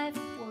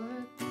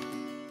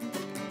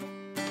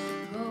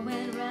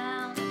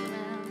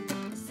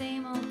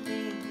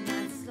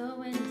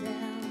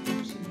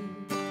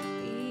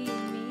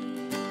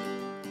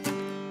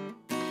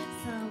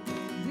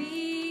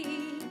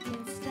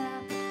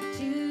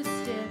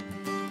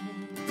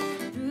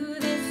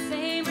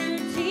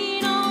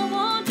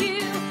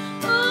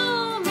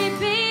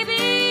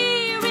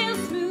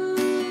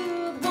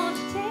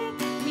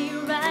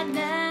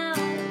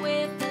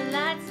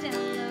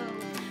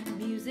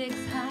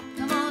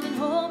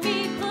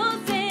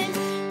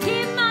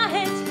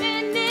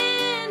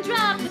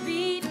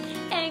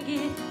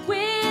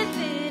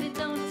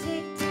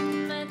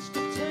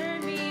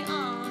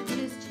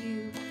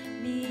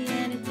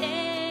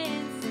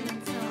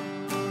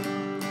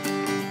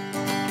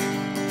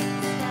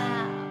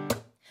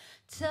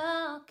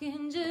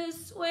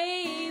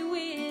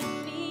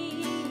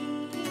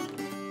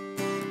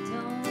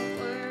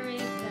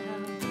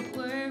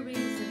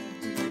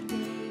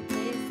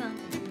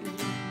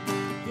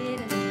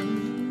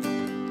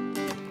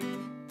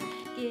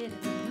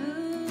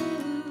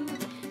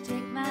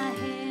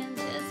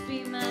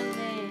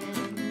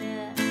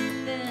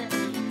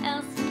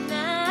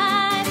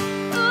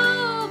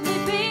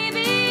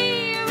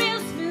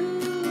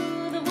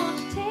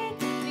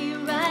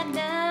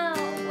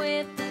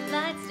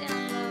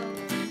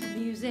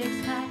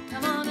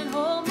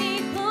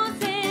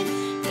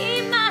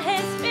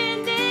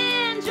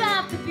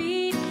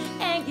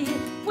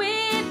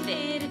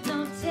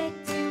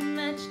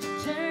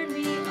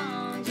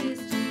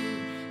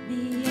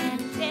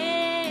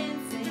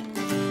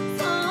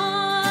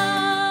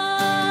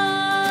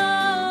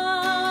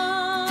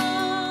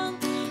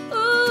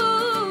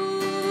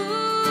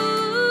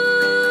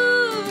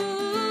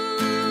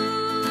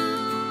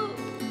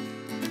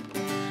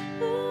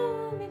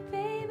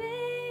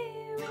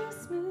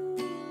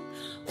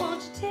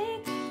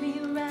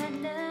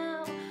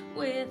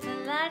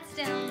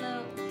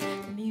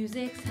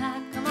music's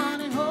hot, come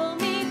on and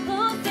hold me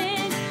close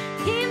and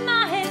keep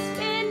my head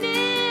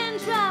spinning.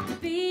 Drop the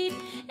beat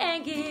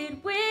and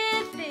get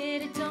with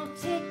it. It don't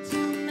take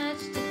too much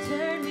to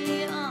turn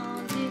me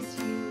on. Just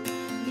you,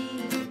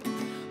 me.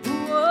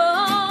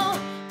 Whoa,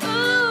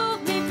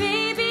 move me,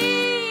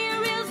 baby,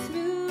 real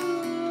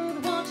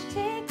smooth. Won't you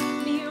take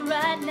me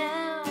right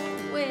now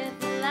with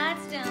the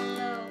lights down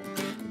low?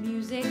 The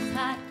music's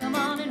hot, come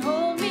on and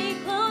hold me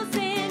close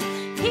and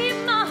keep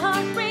my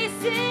heart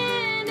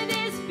racing to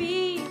this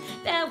beat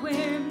that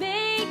we're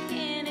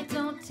making. It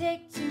don't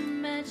take too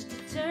much to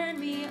turn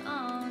me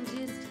on.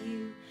 Just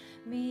you,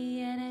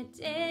 me, and a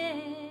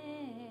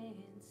dancing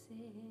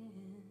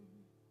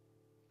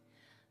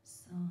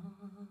song.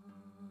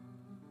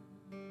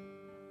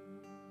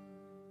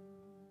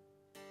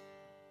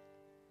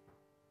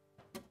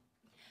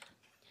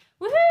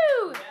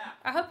 Woohoo! Yeah.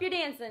 I hope you're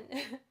dancing.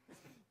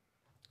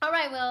 All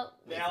right, well,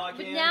 Now I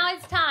can? now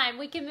it's time.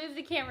 We can move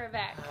the camera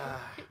back.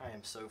 I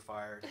am so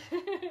fired. All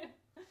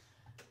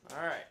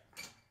right.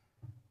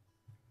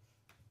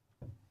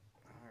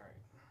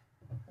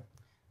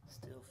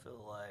 Still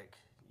feel like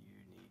you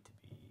need to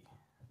be.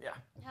 Yeah,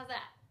 How's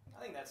that?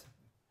 I think that's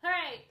All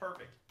right.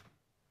 perfect.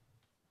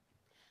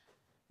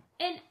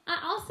 And I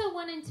also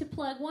wanted to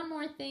plug one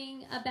more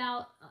thing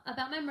about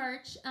my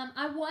merch.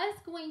 I was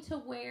going to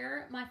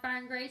wear my Fire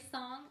and Grace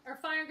song, or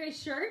Fire and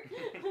Grace shirt,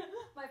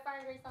 my Fire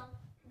and Grace song,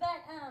 but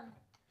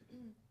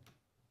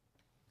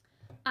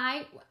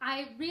I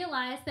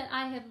realized that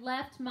I had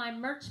left my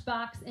merch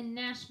box in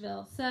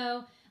Nashville.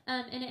 So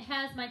and it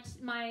has my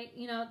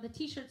the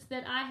T-shirts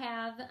that I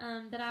have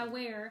that I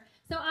wear.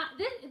 So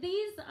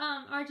these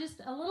are just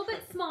a little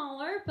bit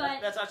smaller, but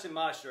That's actually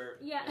my shirt.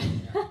 yeah.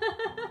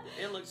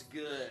 It looks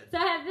good So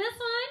I have this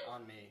one.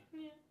 on me.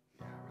 Yeah.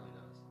 Yeah, it really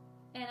does.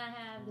 And I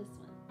have this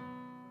one.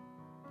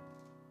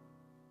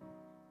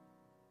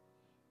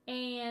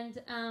 And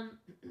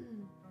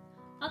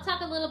I'll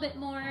talk a little bit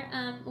more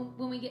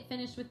when we get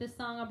finished with this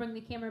song. I'll bring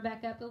the camera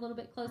back up a little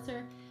bit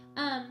closer.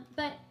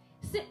 But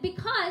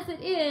because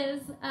it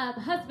is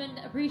Husband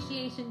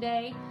Appreciation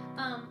Day,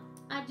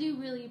 I do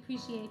really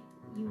appreciate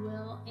you,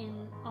 Will,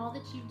 and all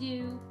that you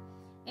do.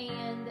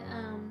 And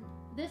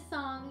this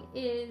song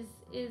is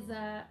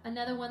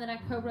another one that I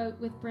co-wrote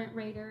with Brent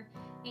Rader.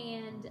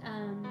 And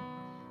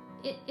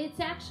it's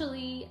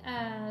actually,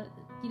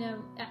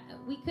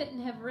 we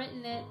couldn't have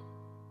written it.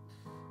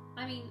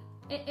 I mean,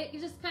 it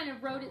just kind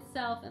of wrote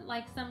itself, and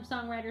like some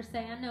songwriters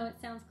say, I know it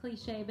sounds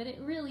cliche, but it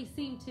really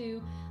seemed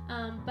to.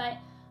 But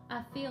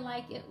I feel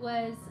like it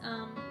was,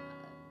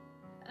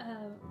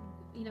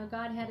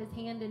 God had His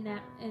hand in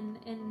that,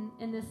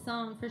 in this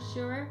song for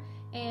sure.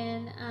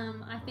 And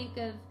I think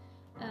of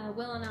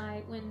Will and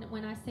I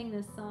when I sing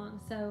this song.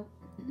 So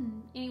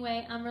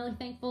anyway, I'm really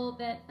thankful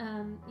that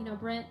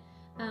Brent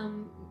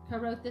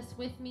co-wrote this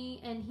with me,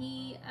 and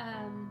he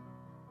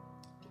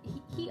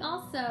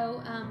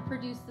also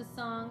produced the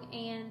song,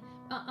 and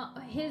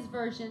his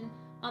version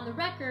on the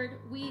record.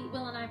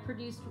 Will and I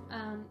produced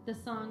the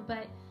song,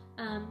 but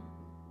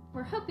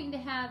we're hoping to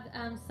have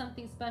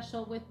something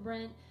special with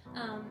Brent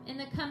in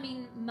the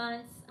coming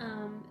months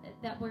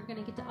that we're going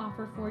to get to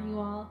offer for you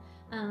all,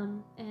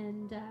 and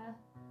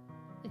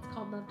it's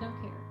called Love Don't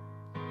Care.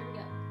 Here we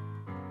go.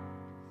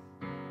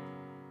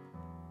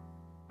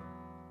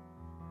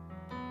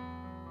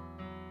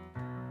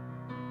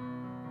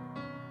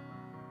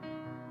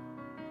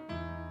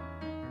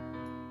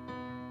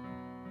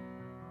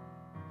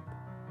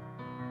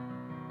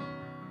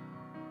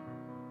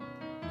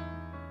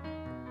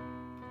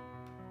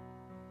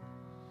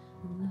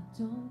 Love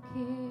don't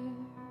care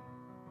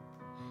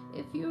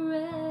if you're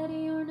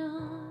ready or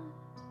not.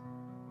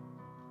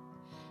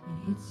 It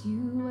hits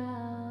you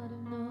out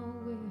of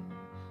nowhere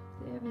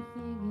with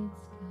everything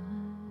it's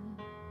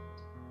got.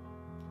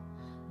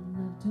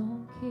 Love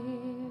don't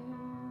care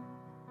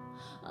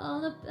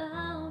all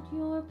about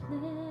your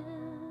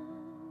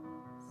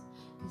plans,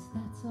 'cause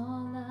that's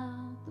all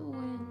out the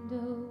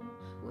window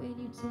when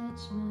you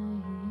touch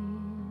my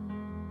hand.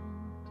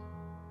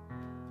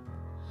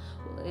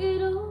 We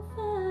don't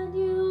find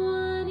you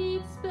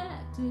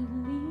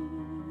unexpectedly,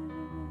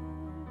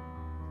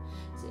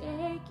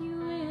 take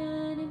you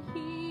in and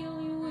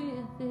heal you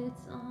with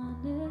its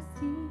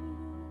honesty.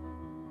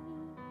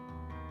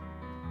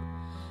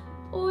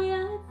 Boy,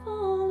 I'd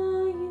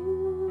follow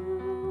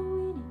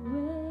you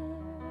anywhere.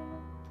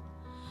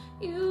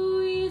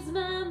 You ease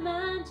my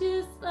mind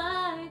just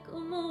like a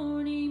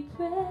morning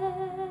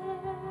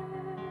prayer.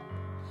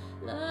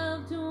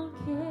 Love don't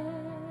care.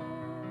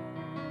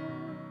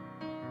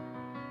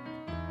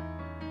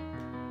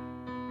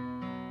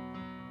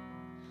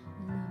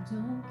 Love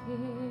don't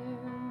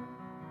care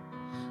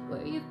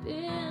where you've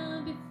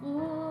been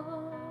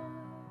before.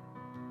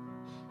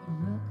 It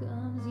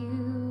welcomes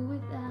you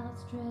with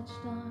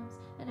outstretched arms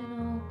and an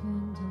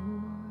open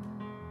door.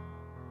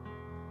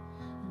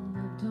 And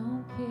love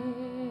don't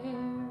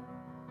care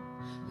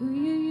who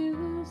you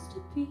used to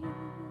be,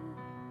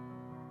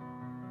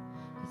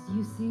 'cause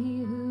you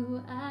see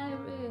who I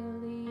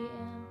really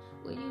am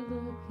when you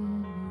look at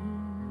me.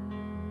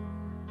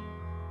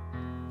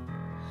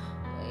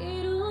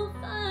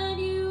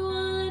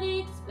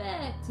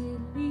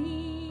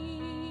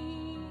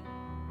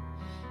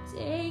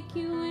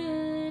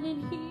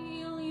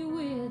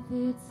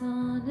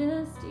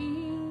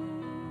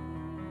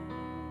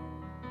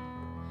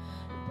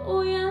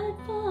 Boy, I'd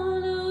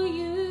follow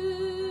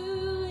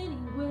you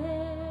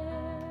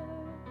anywhere.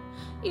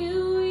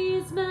 You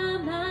ease my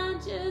mind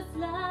just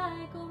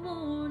like a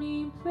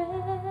morning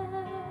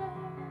prayer.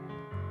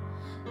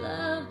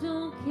 Love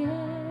don't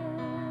care.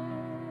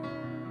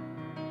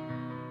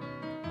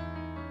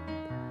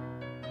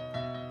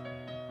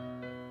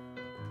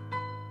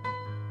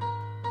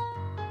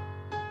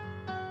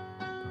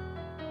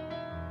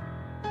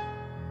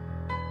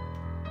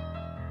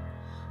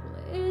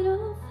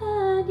 It'll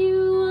find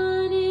you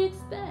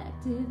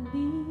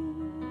unexpectedly,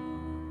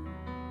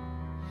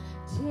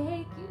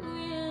 take you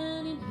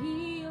in and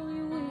heal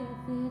you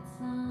with its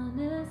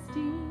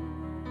honesty.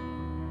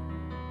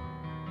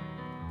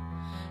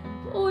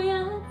 And boy,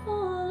 I'd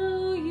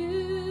follow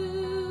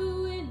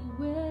you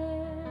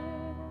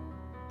anywhere.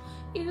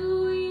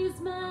 You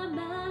ease my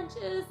mind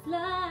just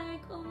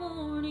like a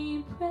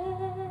morning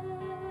prayer.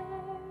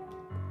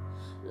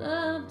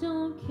 Love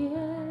don't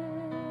care.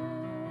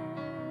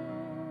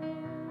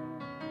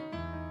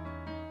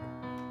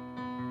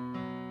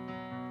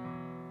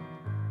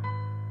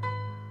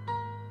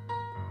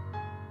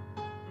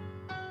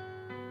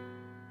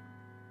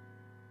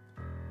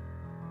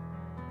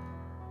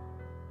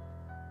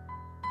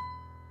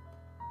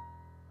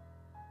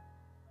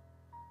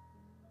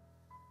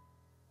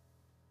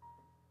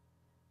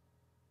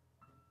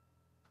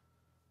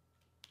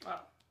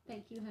 Wow.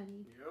 Thank you,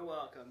 honey. You're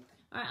welcome.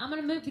 All right, I'm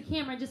going to move the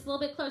camera just a little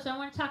bit closer. I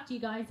want to talk to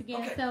you guys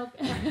again. Okay. So,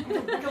 I'm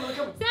coming.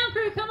 sound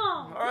crew, come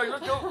on. All right,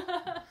 let's go.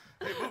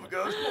 Hey, move it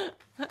goes.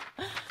 All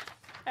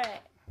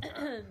right.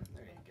 There you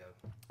go.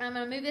 I'm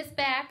going to move this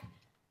back.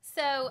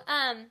 So,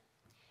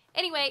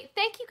 anyway,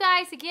 thank you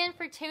guys again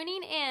for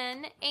tuning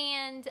in.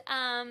 And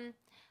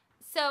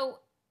so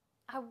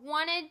I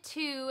wanted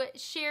to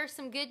share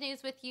some good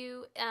news with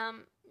you.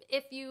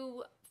 If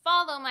you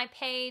follow my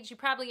page, you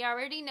probably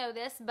already know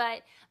this,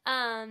 but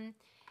Fire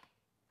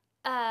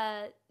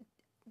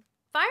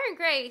and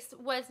Grace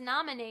was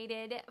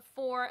nominated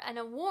for an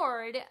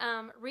award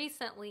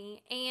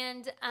recently,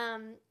 and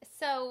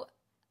so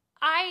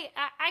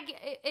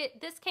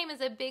this came as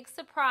a big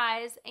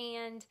surprise,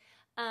 and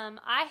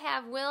I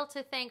have Will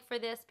to thank for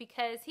this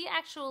because he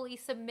actually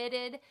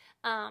submitted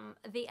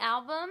the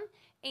album,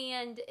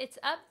 and it's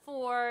up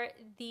for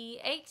the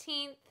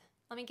 18th,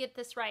 let me get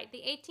this right,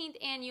 the 18th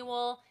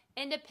annual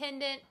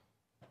Independent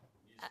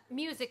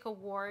Music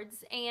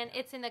Awards, and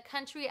it's in the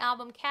country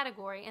album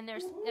category, and there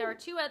are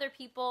two other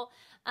people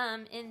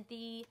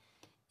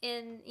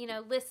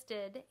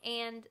listed,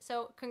 and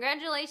so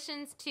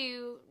congratulations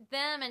to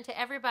them and to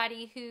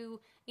everybody who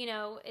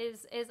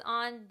is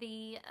on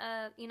the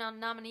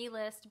nominee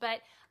list.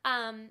 But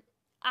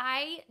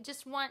I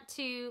just want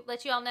to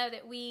let you all know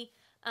that we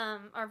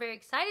are very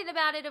excited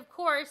about it, of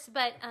course,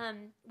 but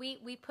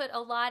we put a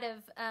lot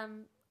of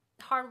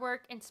hard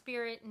work and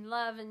spirit and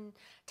love and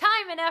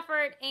time and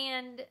effort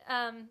and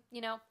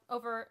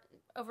over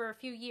a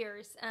few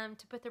years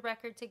to put the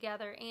record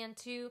together, and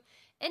to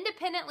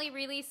independently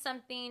release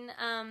something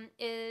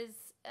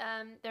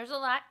there's a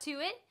lot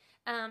to it.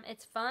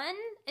 It's fun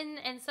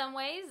in some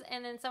ways,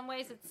 and in some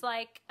ways it's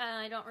like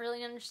I don't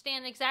really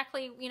understand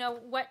exactly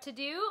what to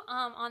do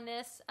on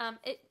this,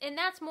 and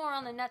that's more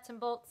on the nuts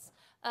and bolts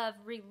of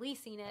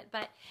releasing it.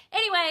 But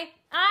anyway,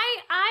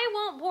 I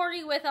won't bore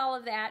you with all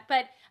of that,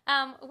 but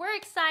we're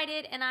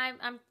excited, and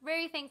I'm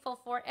very thankful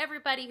for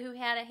everybody who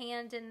had a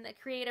hand in the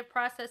creative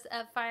process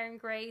of Fire and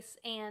Grace,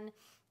 and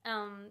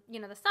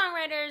the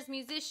songwriters,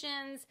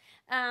 musicians,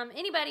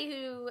 anybody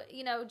who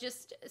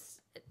just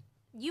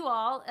you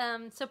all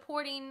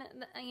supporting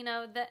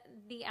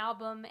the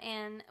album,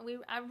 and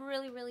I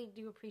really, really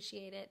do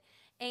appreciate it.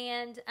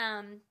 And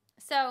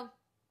so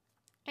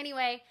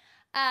anyway,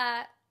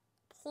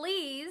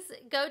 please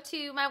go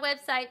to my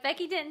website,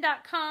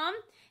 BeckyDenton.com,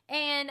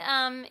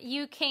 and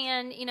you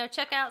can,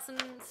 check out some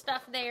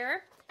stuff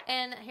there.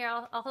 And here,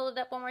 I'll hold it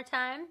up one more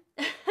time.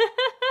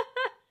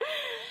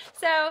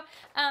 So,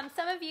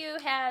 some of you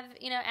have,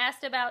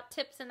 asked about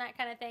tips and that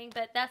kind of thing,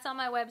 but that's on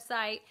my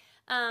website,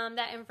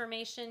 that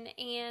information.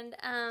 And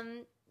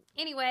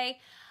anyway,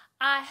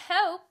 I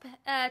hope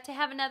to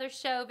have another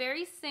show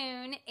very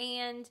soon.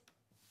 And,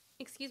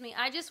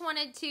 I just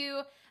wanted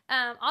to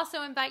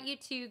also invite you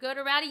to go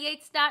to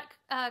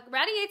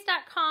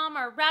rowdyyates.com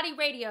or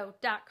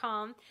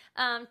rowdyradio.com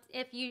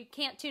if you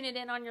can't tune it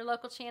in on your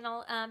local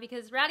channel,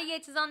 because Rowdy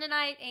Yates is on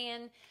tonight.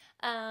 And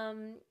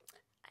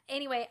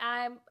anyway,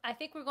 I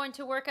think we're going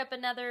to work up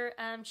another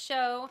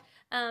show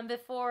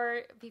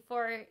before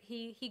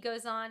he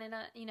goes on in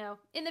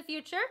in the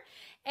future.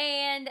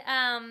 And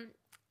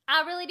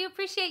I really do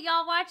appreciate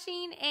y'all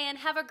watching, and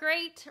have a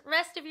great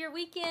rest of your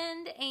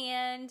weekend.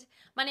 And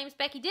my name is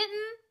Becky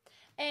Denton,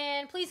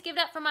 and please give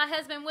it up for my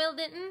husband, Will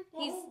Denton.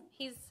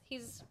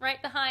 He's right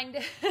behind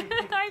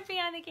right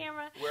behind the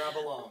camera, Where I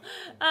belong.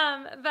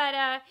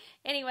 But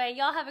anyway,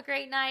 y'all have a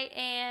great night,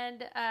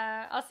 and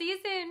I'll see you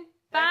soon.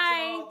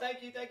 Bye.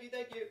 Thanks, y'all.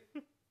 Thank you.